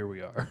 but here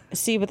we are.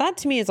 See, but that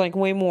to me is like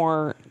way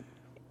more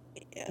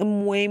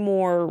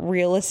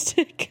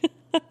realistic.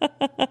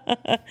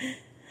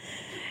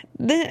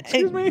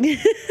 Excuse me?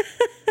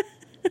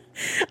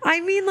 I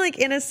mean, like,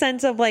 in a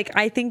sense of like,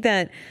 I think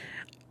that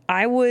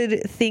I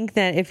would think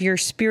that if you're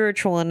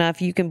spiritual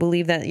enough, you can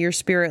believe that your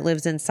spirit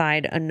lives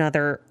inside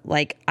another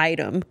like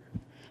item.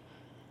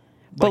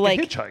 But Like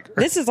a like, hitchhiker.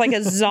 this is like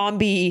a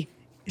zombie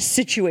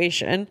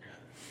situation.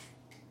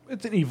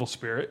 It's an evil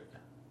spirit.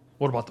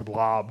 What about the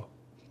blob?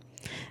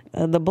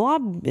 The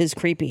blob is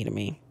creepy to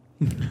me.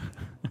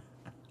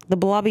 The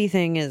blobby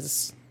thing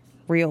is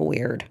real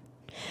weird.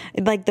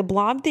 Like, the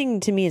blob thing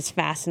to me is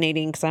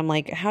fascinating because I'm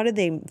like, how did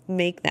they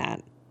make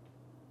that?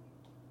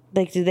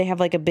 Like, did they have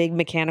like a big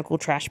mechanical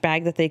trash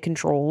bag that they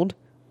controlled?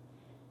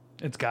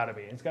 It's gotta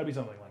be. It's gotta be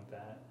something like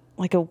that.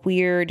 Like a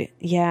weird,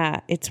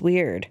 yeah, it's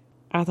weird.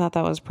 I thought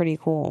that was pretty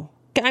cool.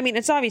 I mean,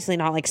 it's obviously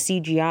not like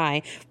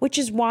CGI, which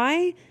is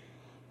why,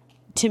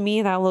 to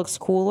me, that looks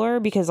cooler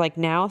because like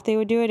now if they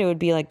would do it, it would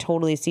be like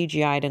totally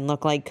CGI'd and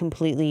look like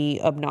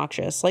completely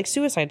obnoxious. Like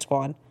Suicide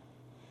Squad.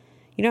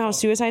 You know how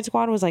Suicide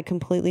Squad was like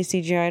completely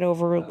CGI'd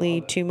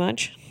overly too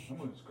much? That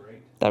movie's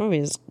great. That movie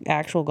is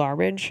actual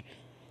garbage.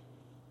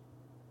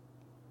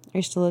 Are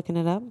you still looking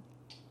it up?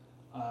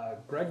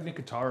 Greg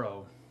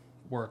Nicotero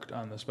worked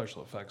on the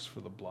special effects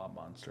for the blob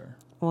monster.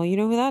 Well, you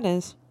know who that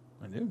is.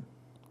 I do.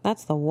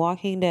 That's the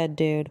Walking Dead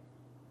dude.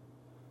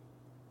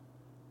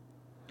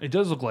 It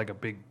does look like a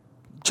big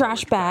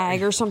Trash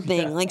bag or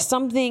something. Yeah. Like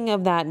something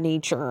of that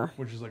nature.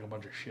 which is like a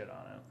bunch of shit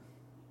on it.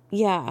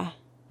 Yeah.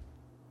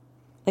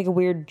 Like a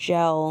weird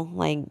gel.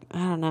 Like, I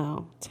don't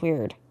know. It's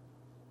weird.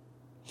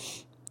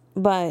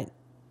 But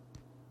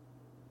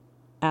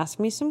ask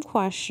me some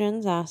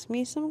questions.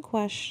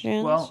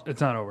 Well,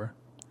 it's not over.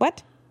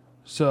 What?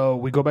 So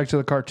we go back to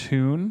the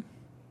cartoon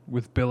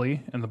with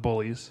Billy and the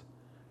bullies.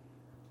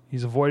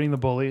 He's avoiding the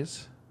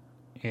bullies,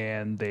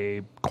 and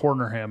they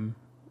corner him.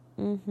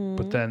 Mm-hmm.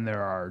 But then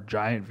there are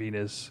giant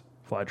Venus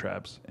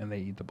flytraps, and they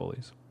eat the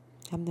bullies.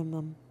 Yum, yum,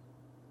 yum.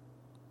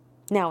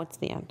 Now it's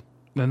the end.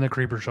 Then the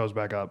creeper shows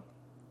back up.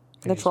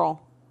 The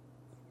troll.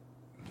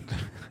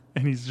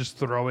 And he's just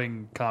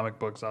throwing comic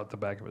books out the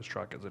back of his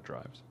truck as it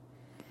drives.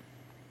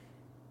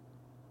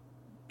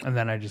 And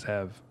then I just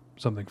have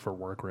something for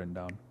work written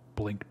down.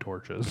 Blink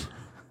torches.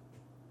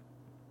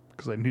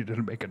 Because I needed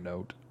to make a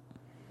note.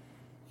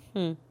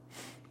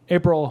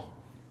 April,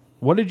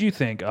 what did you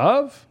think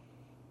of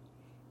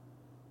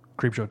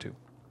Creepshow 2?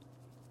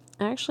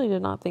 I actually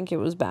did not think it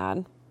was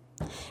bad.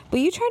 But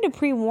you tried to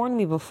pre-warn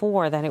me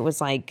before that it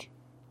was like...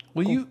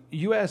 Well,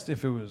 you asked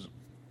if it was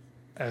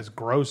as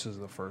gross as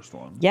the first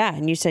one. Yeah,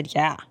 and you said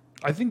yeah.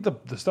 I think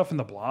the stuff in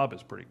the blob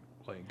is pretty,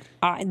 like,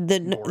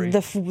 gory.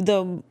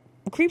 The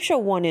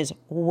Creepshow one is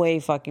way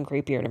fucking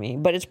creepier to me.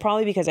 But it's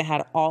probably because it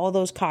had all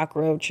those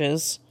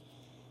cockroaches.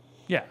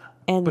 Yeah.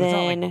 And but then...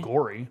 it's not, like,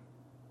 gory.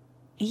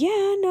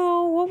 Yeah,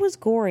 no. What was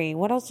gory?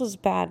 What else was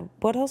bad?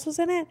 What else was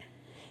in it?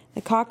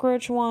 The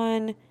cockroach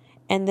one,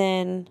 and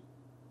then...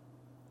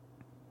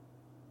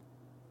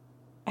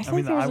 I feel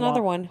like there was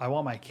another one. I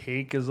Want My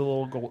Cake is a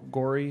little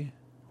gory.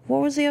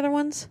 What was the other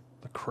ones?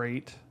 The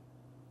Crate.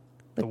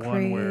 The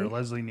one where Crate.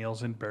 Leslie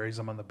Nielsen buries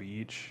him on the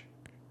beach.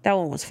 That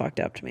one was fucked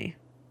up to me.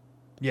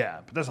 Yeah,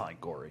 but that's not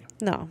like gory.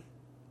 No.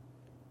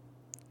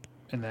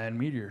 And then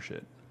Meteor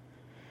Shit.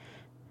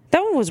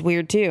 That one was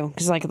weird too,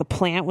 because like the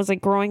plant was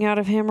like growing out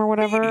of him or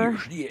whatever. Meteor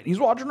Shit. He's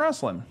watching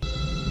wrestling.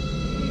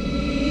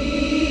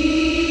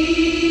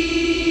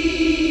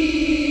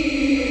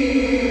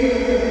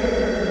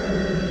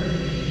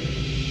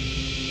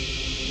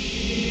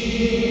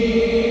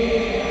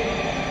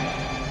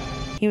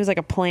 He was like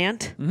a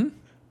plant. Mm-hmm.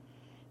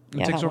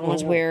 Yeah, that one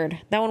was weird.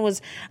 That one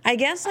was, I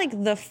guess,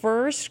 like the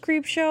first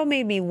Creepshow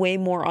made me way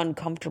more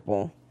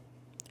uncomfortable,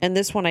 and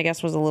this one I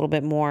guess was a little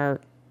bit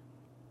more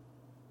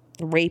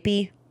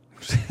rapey.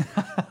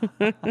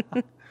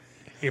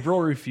 April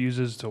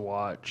refuses to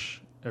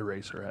watch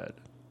Eraserhead.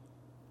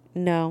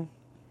 No,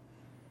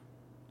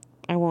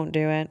 I won't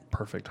do it.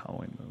 Perfect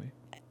Halloween movie.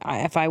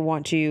 If I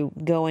want to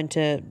go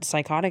into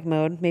psychotic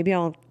mode, maybe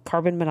I'll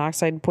carbon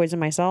monoxide poison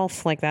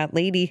myself like that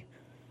lady.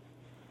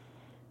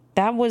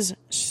 That was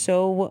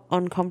so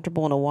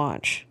uncomfortable to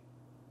watch.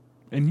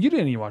 And you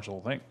didn't even watch the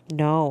whole thing.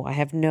 No, I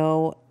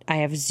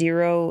have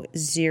zero.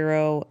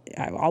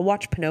 I'll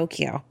watch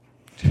Pinocchio.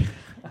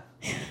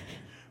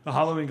 The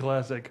Halloween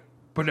classic,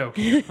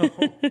 Pinocchio.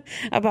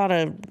 About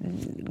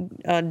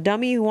a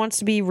dummy who wants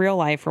to be real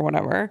life or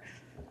whatever.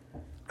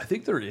 I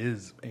think there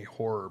is a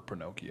horror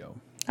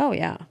Pinocchio. Oh,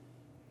 yeah.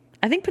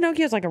 I think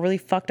Pinocchio is like a really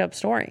fucked up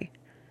story.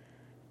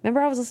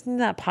 Remember I was listening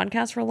to that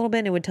podcast for a little bit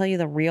and it would tell you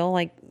the real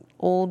like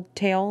old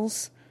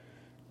tales?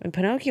 And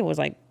Pinocchio was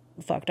like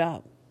fucked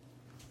up.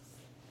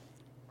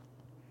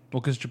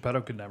 Well, because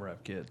Geppetto could never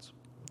have kids.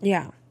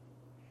 Yeah.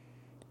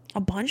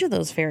 A bunch of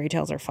those fairy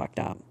tales are fucked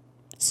up.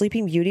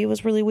 Sleeping Beauty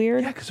was really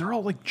weird. Yeah, because they're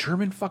all like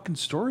German fucking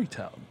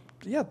storytelling.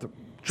 Yeah, the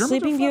Germans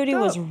Sleeping are Beauty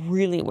fucked was up.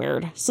 really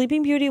weird.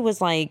 Sleeping Beauty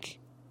was like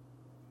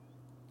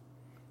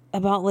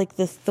about like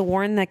the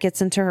thorn that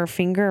gets into her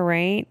finger,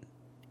 right?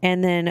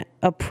 And then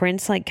a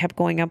prince like kept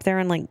going up there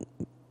and like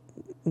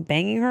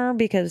banging her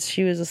because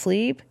she was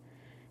asleep,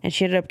 and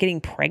she ended up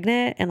getting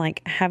pregnant and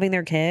like having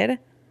their kid.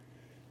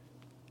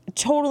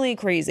 Totally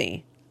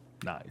crazy.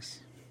 Nice.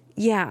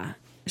 Yeah.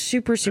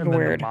 Super And then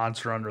weird. the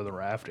monster under the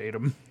raft ate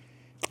him.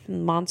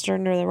 Monster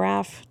under the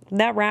raft.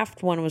 That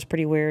raft one was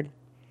pretty weird.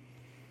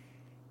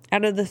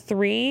 Out of the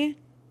 3,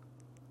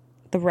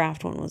 the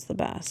raft one was the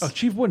best. Oh,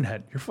 Chief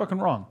Woodenhead. You're fucking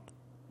wrong.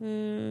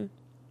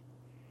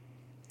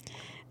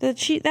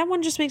 That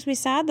one just makes me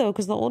sad though,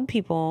 because the old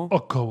people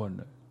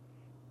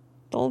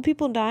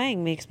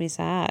dying makes me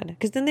sad.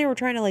 Because then they were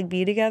trying to like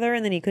be together,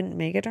 and then he couldn't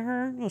make it to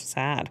her. It was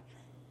sad.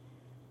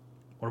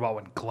 What about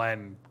when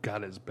Glenn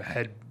got his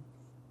head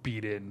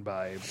beat in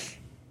by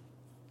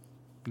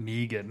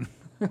Negan?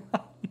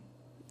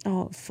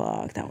 Oh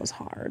fuck, that was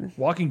hard.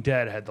 Walking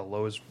Dead had the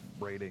lowest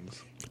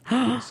ratings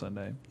on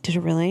Sunday. Did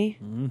it really?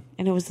 Mm-hmm.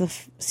 And it was the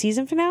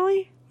season finale?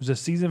 It was a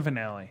season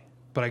finale,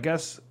 but I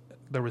guess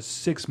there was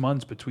 6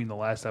 months between the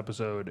last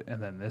episode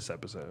and then this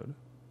episode.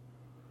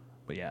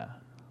 But yeah,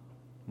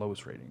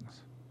 lowest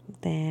ratings.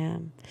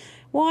 Damn.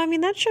 Well, I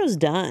mean, that show's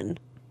done.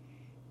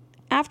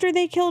 After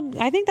they killed,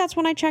 I think that's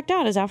when I checked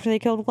out, is after they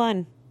killed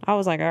Glenn. I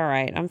was like, all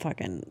right, I'm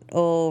fucking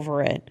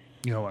over it.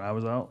 You know when I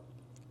was out?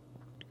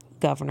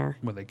 Governor.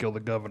 When they killed the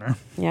governor.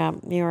 Yeah,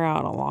 you were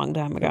out a long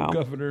time ago. No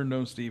governor,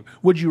 no Steve.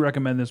 Would you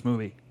recommend this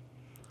movie?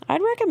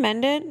 I'd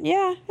recommend it.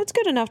 Yeah, it's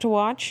good enough to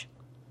watch.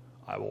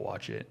 I will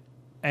watch it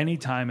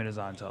anytime it is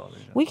on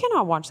television. We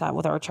cannot watch that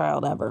with our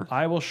child ever.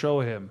 I will show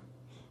him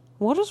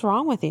What is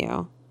wrong with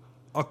you?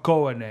 a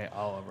Koine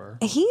Oliver.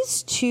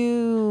 He's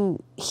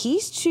too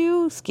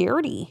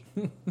scaredy.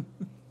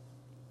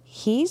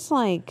 He's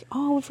like,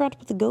 oh, we forgot to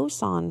put the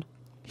ghosts on.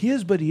 He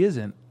is, but he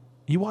isn't.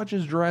 He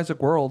watches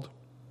Jurassic World.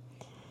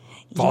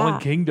 Fallen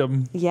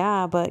Kingdom.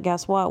 Yeah, but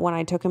guess what? When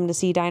I took him to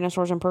see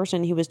dinosaurs in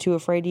person, he was too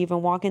afraid to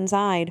even walk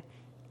inside.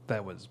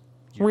 That was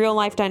Real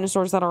life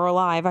dinosaurs that are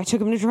alive. I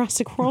took him to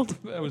Jurassic World.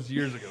 that was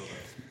years ago.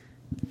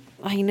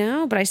 I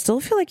know, but I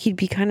still feel like he'd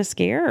be kind of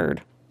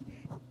scared.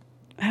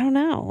 I don't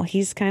know.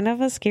 He's kind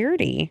of a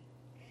scaredy.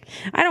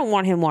 I don't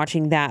want him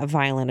watching that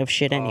violent of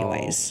shit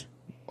anyways.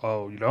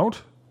 Oh, you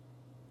don't?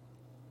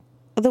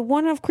 The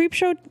one of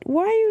Creepshow,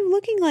 why are you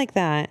looking like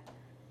that?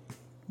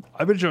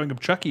 I've been showing him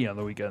Chucky on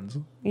the weekends.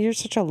 You're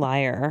such a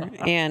liar.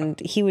 And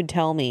he would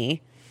tell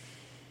me.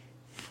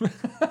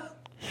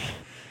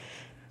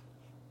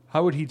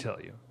 How would he tell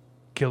you?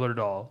 Killer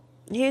doll.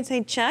 He'd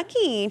say,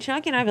 Chucky.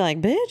 And I'd be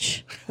like,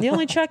 bitch, the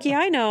only Chucky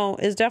I know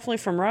is definitely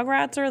from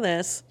Rugrats or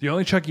this. The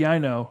only Chucky I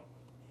know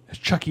is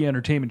Chucky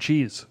Entertainment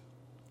Cheese.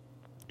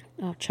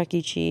 Oh, Chuck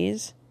E.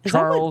 Cheese.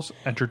 Charles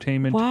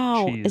Entertainment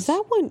Wow. Cheese. Is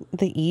that what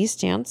the E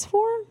stands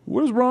for?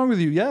 What is wrong with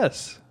you?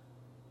 Yes.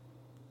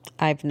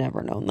 I've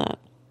never known that.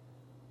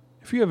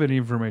 If you have any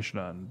information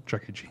on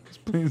Chuck E. Cheese,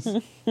 please.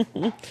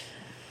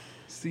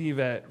 Steve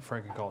at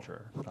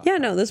Frankenculture. Yeah,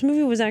 no, this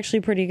movie was actually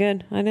pretty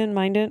good. I didn't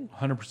mind it.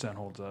 100%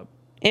 holds up.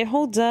 It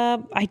holds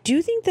up. I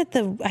do think that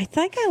I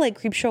think I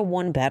like Creepshow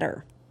 1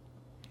 better.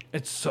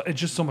 It's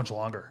just so much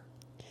longer.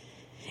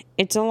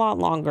 It's a lot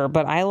longer,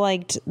 but I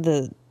liked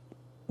the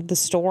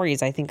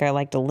stories. I think I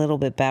liked a little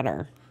bit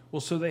better.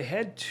 Well, so they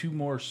had 2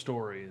 more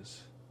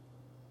stories.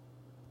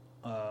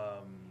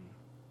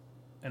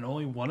 And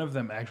only one of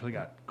them actually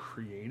got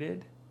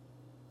created.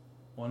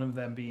 One of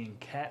them being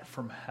Cat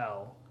from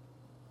Hell,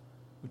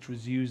 which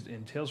was used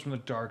in Tales from the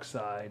Dark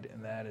Side,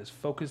 and that is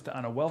focused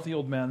on a wealthy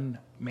old man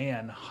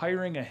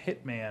hiring a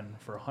hitman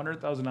for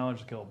 $100,000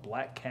 to kill a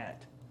black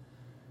cat,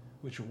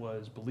 which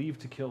was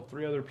believed to kill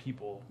 3 other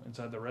people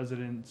inside the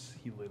residence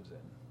he lives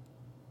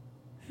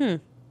in.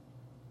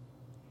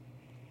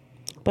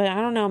 But I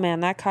don't know,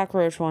 man. That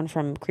cockroach one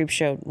from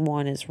Creepshow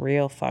 1 is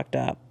real fucked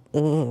up.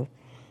 Ugh.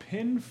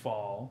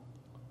 Pinfall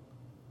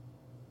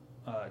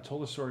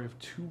told the story of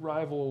two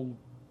rival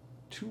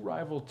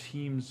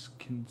teams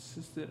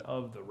consisted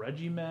of the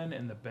Reggie Men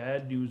and the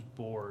Bad News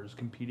Boars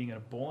competing in a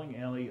bowling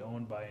alley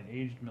owned by an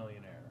aged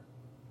millionaire.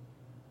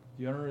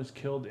 The owner is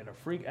killed in a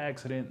freak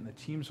accident, and the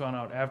teams found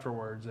out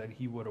afterwards that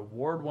he would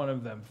award one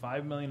of them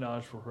 $5 million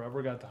for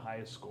whoever got the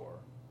highest score.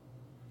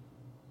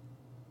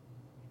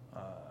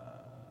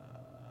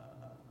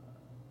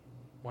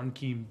 One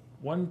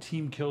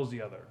team kills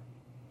the other,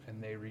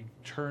 and they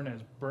return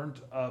as burnt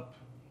up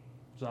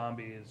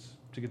zombies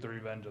to get their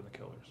revenge on the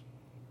killers.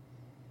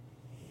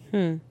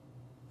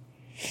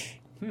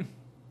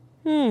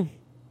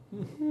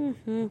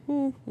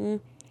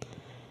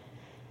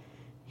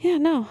 Yeah,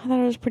 no, I thought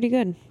it was pretty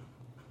good.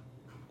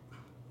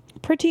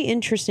 Pretty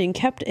interesting.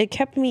 It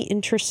kept me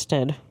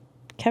interested.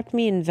 kept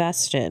me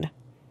invested.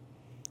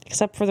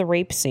 Except for the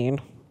rape scene.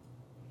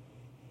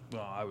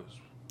 Well,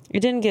 It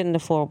didn't get into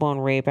full-blown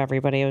rape,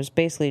 everybody. It was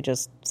basically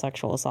just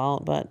sexual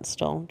assault, but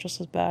still just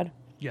as bad.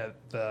 Yeah,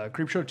 the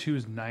Creepshow 2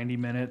 is 90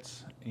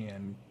 minutes,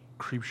 and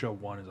Creepshow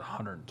 1 is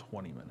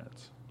 120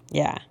 minutes.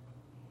 Yeah.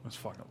 That's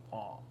fucking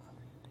long.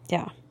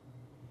 Yeah.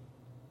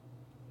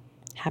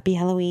 Happy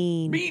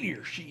Halloween.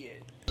 Meteor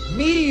shit.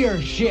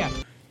 Meteor shit.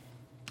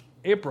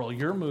 April,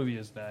 your movie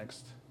is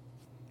next.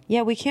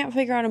 Yeah, we can't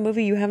figure out a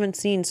movie you haven't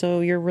seen, so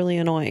you're really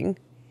annoying.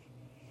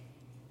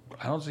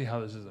 I don't see how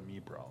this is a me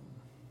problem.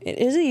 It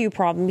is a you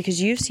problem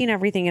because you've seen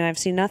everything and I've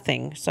seen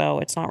nothing, so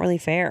it's not really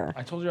fair.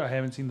 I told you I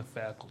haven't seen The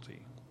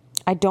Faculty.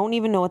 I don't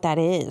even know what that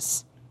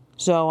is,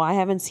 so I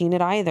haven't seen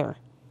it either.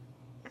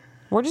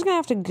 We're just going to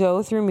have to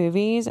go through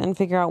movies and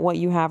figure out what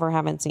you have or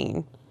haven't seen.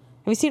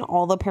 Have you seen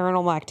all the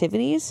Paranormal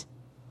Activities?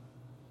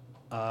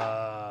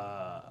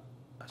 I've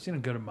seen a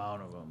good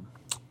amount of them.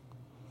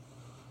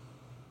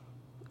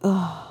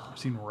 I've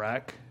seen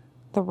Wreck.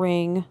 The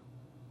Ring.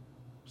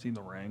 I've seen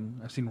The Ring.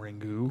 I've seen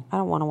Ringu. I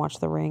don't want to watch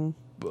The Ring.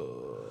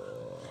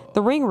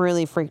 The Ring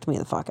really freaked me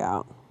the fuck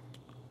out.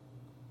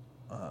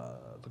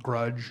 The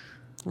Grudge.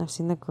 I've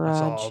seen The Grudge. I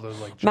saw all those,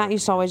 like, Matt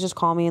used to always just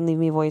call me and leave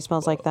me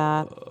voicemails like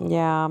that.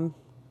 Yeah.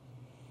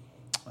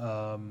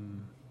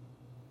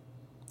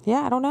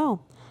 Yeah, I don't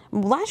know.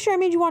 Last year I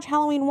made you watch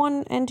Halloween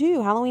 1 and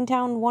 2. Halloween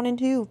Town 1 and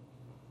 2.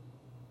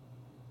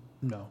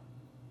 No.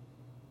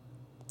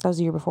 That was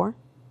the year before?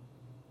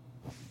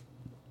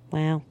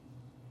 Wow.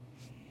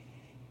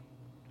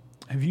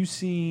 Have you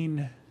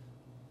seen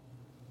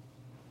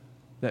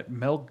the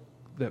Mel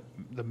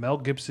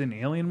Gibson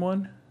Alien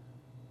one?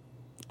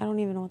 I don't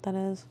even know what that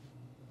is.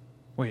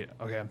 Wait,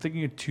 okay, I'm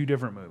thinking of two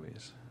different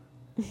movies.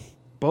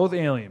 Both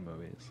Alien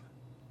movies.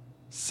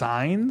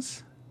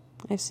 Signs?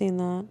 I've seen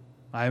that.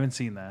 I haven't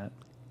seen that.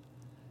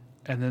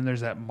 And then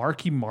there's that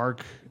Marky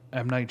Mark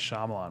M. Night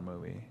Shyamalan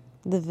movie.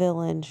 The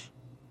Village.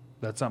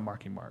 That's not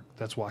Marky Mark.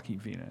 That's Joaquin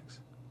Phoenix.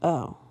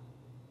 Oh.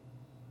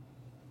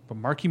 But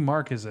Marky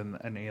Mark is in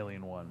an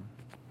Alien one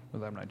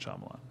with M. Night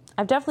Shyamalan.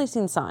 I've definitely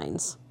seen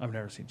Signs. I've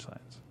never seen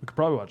Signs. We could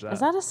probably watch that. Is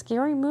that a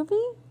scary movie?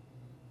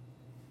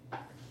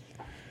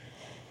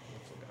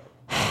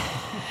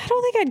 I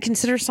don't think I'd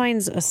consider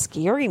Signs a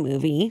scary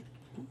movie.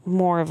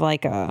 More of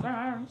like a...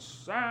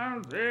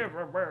 Signs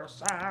everywhere,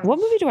 signs. What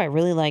movie do I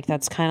really like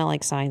that's kind of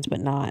like Signs but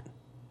not?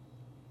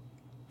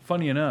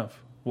 Funny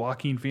enough,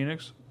 Joaquin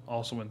Phoenix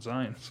also in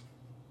Signs.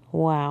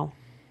 Wow.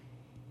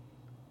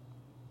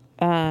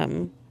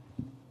 I'm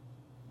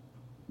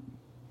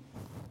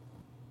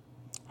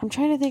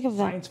trying to think of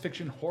that. Science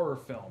fiction horror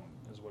film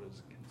is what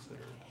is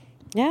considered.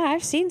 Yeah,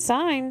 I've seen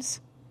Signs.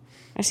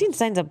 I've seen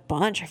Signs a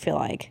bunch, I feel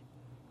like.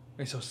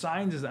 Okay, so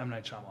Signs is M.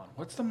 Night Shyamalan.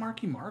 What's the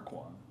Marky Mark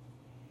one?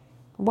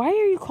 Why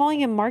are you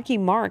calling him Marky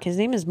Mark? His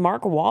name is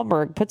Mark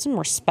Wahlberg. Put some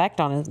respect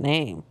on his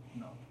name.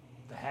 No.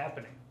 The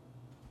Happening.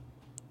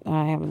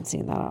 I haven't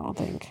seen that, I don't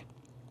think.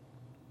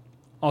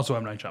 Also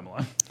M. Night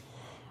Shyamalan.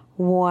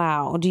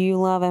 Wow. Do you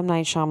love M.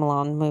 Night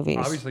Shyamalan movies?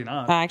 Obviously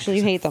not. Actually,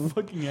 you hate them.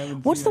 Fucking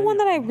haven't What's seen the one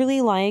any that I of them. really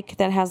like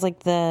that has like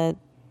the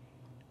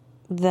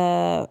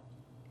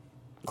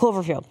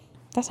Cloverfield?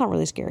 That's not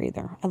really scary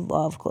either. I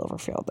love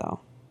Cloverfield though.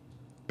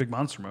 Big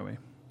monster movie.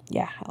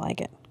 Yeah, I like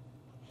it.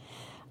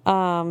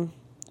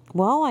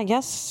 Well, I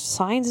guess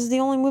Signs is the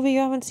only movie you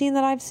haven't seen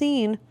that I've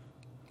seen.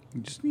 You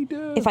just need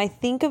to... If I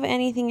think of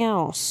anything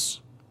else,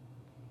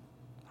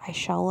 I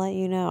shall let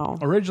you know.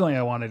 Originally,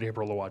 I wanted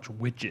April to watch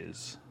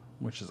Witches,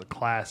 which is a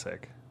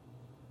classic.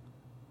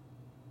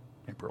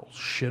 April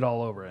shit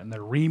all over it, and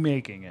they're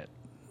remaking it.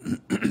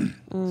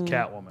 It's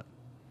Catwoman.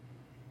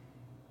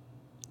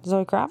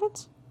 Zoe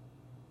Kravitz?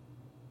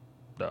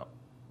 No.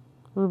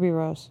 Ruby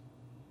Rose?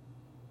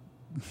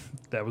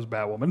 That was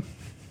Batwoman.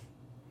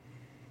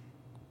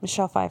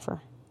 Michelle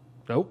Pfeiffer?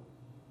 Nope.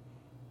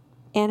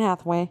 Anne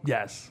Hathaway?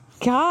 Yes.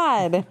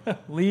 God.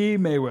 Lee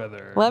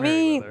Mayweather. Let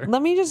Merriweather.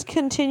 me just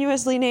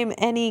continuously name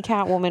any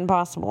Catwoman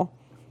possible.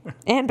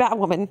 And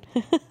Batwoman.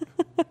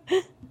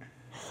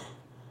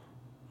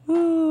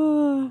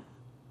 I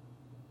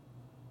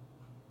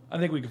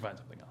think we can find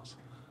something else.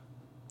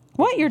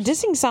 What? You're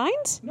dissing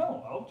Signs?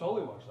 No, I'll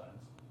totally watch that.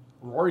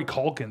 Rory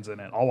Culkin's in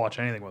it. I'll watch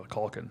anything with a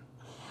Culkin.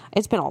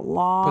 It's been a Put that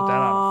on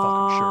a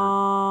fucking shirt.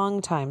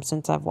 long time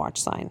since I've watched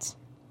Signs.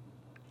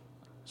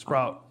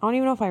 Sprout. I don't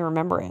even know if I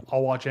remember it.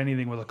 I'll watch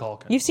anything with a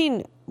Culkin. You've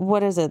seen,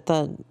 what is it?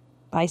 The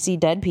I See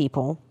Dead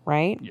People,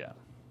 right? Yeah.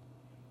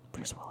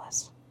 Bruce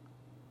Willis.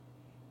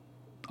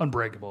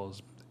 Unbreakable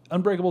is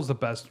the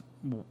best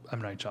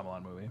M. Night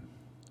Shyamalan movie.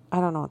 I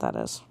don't know what that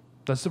is.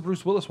 That's the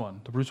Bruce Willis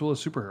one. The Bruce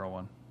Willis superhero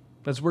one.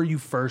 That's where you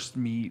first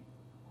meet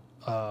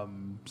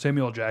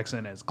Samuel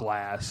Jackson as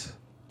Glass.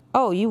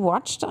 Oh, you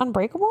watched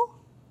Unbreakable?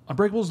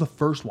 Unbreakable is the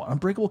first one.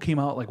 Unbreakable came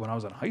out like when I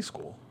was in high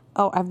school.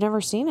 Oh, I've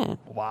never seen it.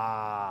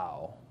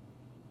 Wow.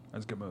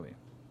 That's a good movie.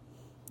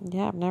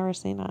 Yeah, I've never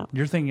seen it.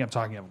 You're thinking I'm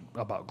talking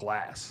about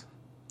Glass.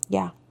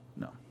 Yeah.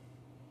 No.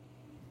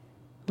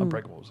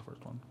 Unbreakable was the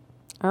first one.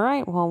 All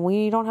right. Well,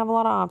 we don't have a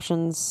lot of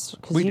options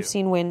because We you've do.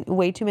 seen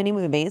way too many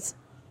movies.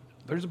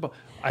 There's a.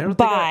 I don't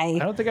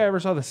think I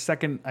ever saw the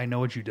second I Know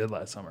What You Did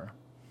Last Summer.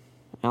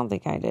 I don't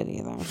think I did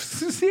either.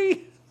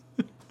 See,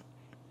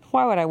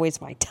 Why would I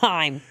waste my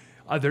time?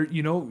 there.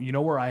 You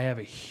know where I have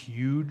a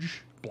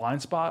huge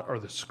blind spot are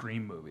the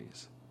Scream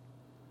movies.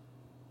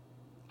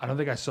 I don't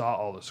think I saw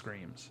all the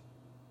Screams.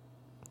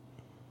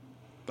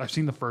 I've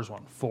seen the first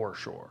one for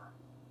sure,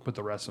 but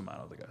the rest of them I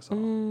don't think I saw.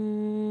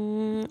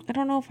 I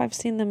don't know if I've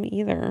seen them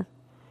either.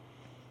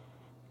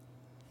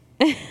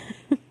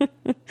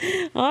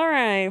 All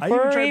right,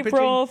 for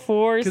April,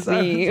 for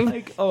Steve.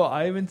 Like, oh,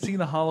 I haven't seen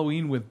a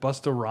Halloween with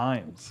Busta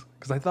Rhymes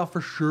because I thought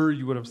for sure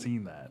you would have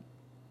seen that.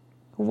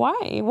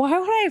 Why? Why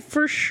would I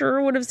for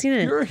sure would have seen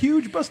it? You're a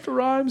huge Busta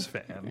Rhymes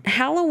fan.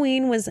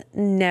 Halloween was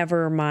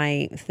never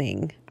my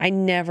thing. I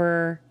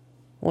never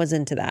was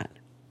into that.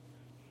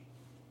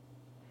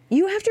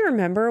 You have to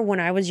remember when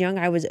I was young,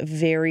 I was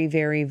very,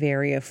 very,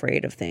 very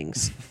afraid of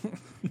things.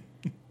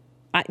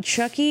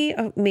 Chucky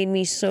made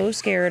me so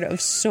scared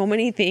of so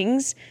many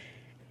things.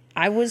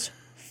 I was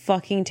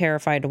fucking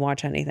terrified to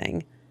watch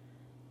anything.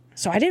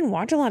 So I didn't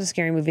watch a lot of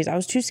scary movies. I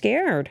was too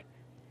scared.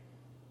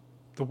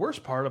 The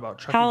worst part about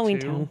Chucky Halloween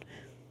 2 Town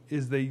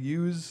is they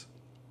use,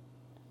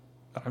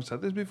 I've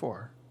said this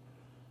before,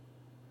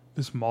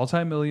 this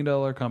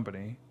multi-million-dollar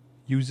company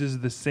uses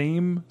the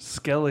same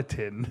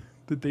skeleton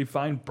that they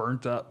find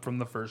burnt up from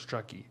the first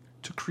Chucky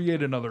to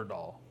create another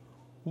doll.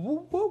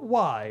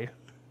 Why?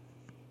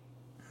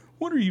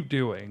 What are you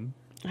doing?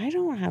 I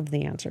don't have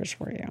the answers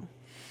for you.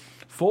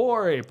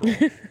 For April.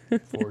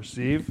 For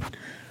Steve.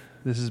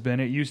 This has been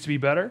It Used to Be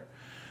Better.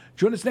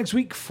 Join us next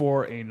week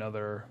for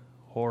another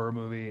horror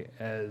movie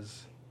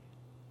as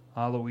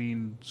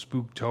Halloween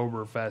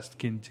Spooktoberfest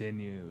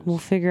continues. We'll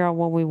figure out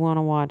what we want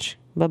to watch.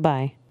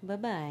 Bye-bye.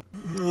 Bye-bye.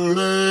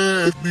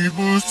 Let me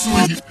move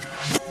sweet.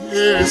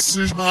 Yes,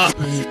 is my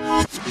name.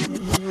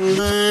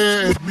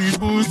 Let me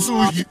move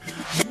sweet.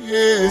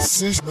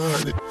 Yes, is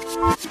my name.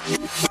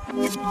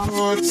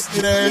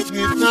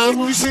 Odsträknit na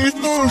mój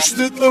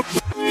żydnoszny to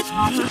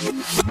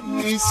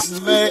i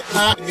swe,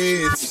 a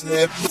i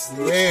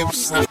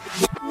slepsa.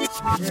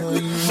 No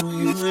i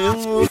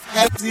mów,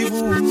 happy,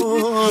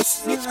 move,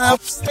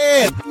 stop,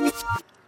 step.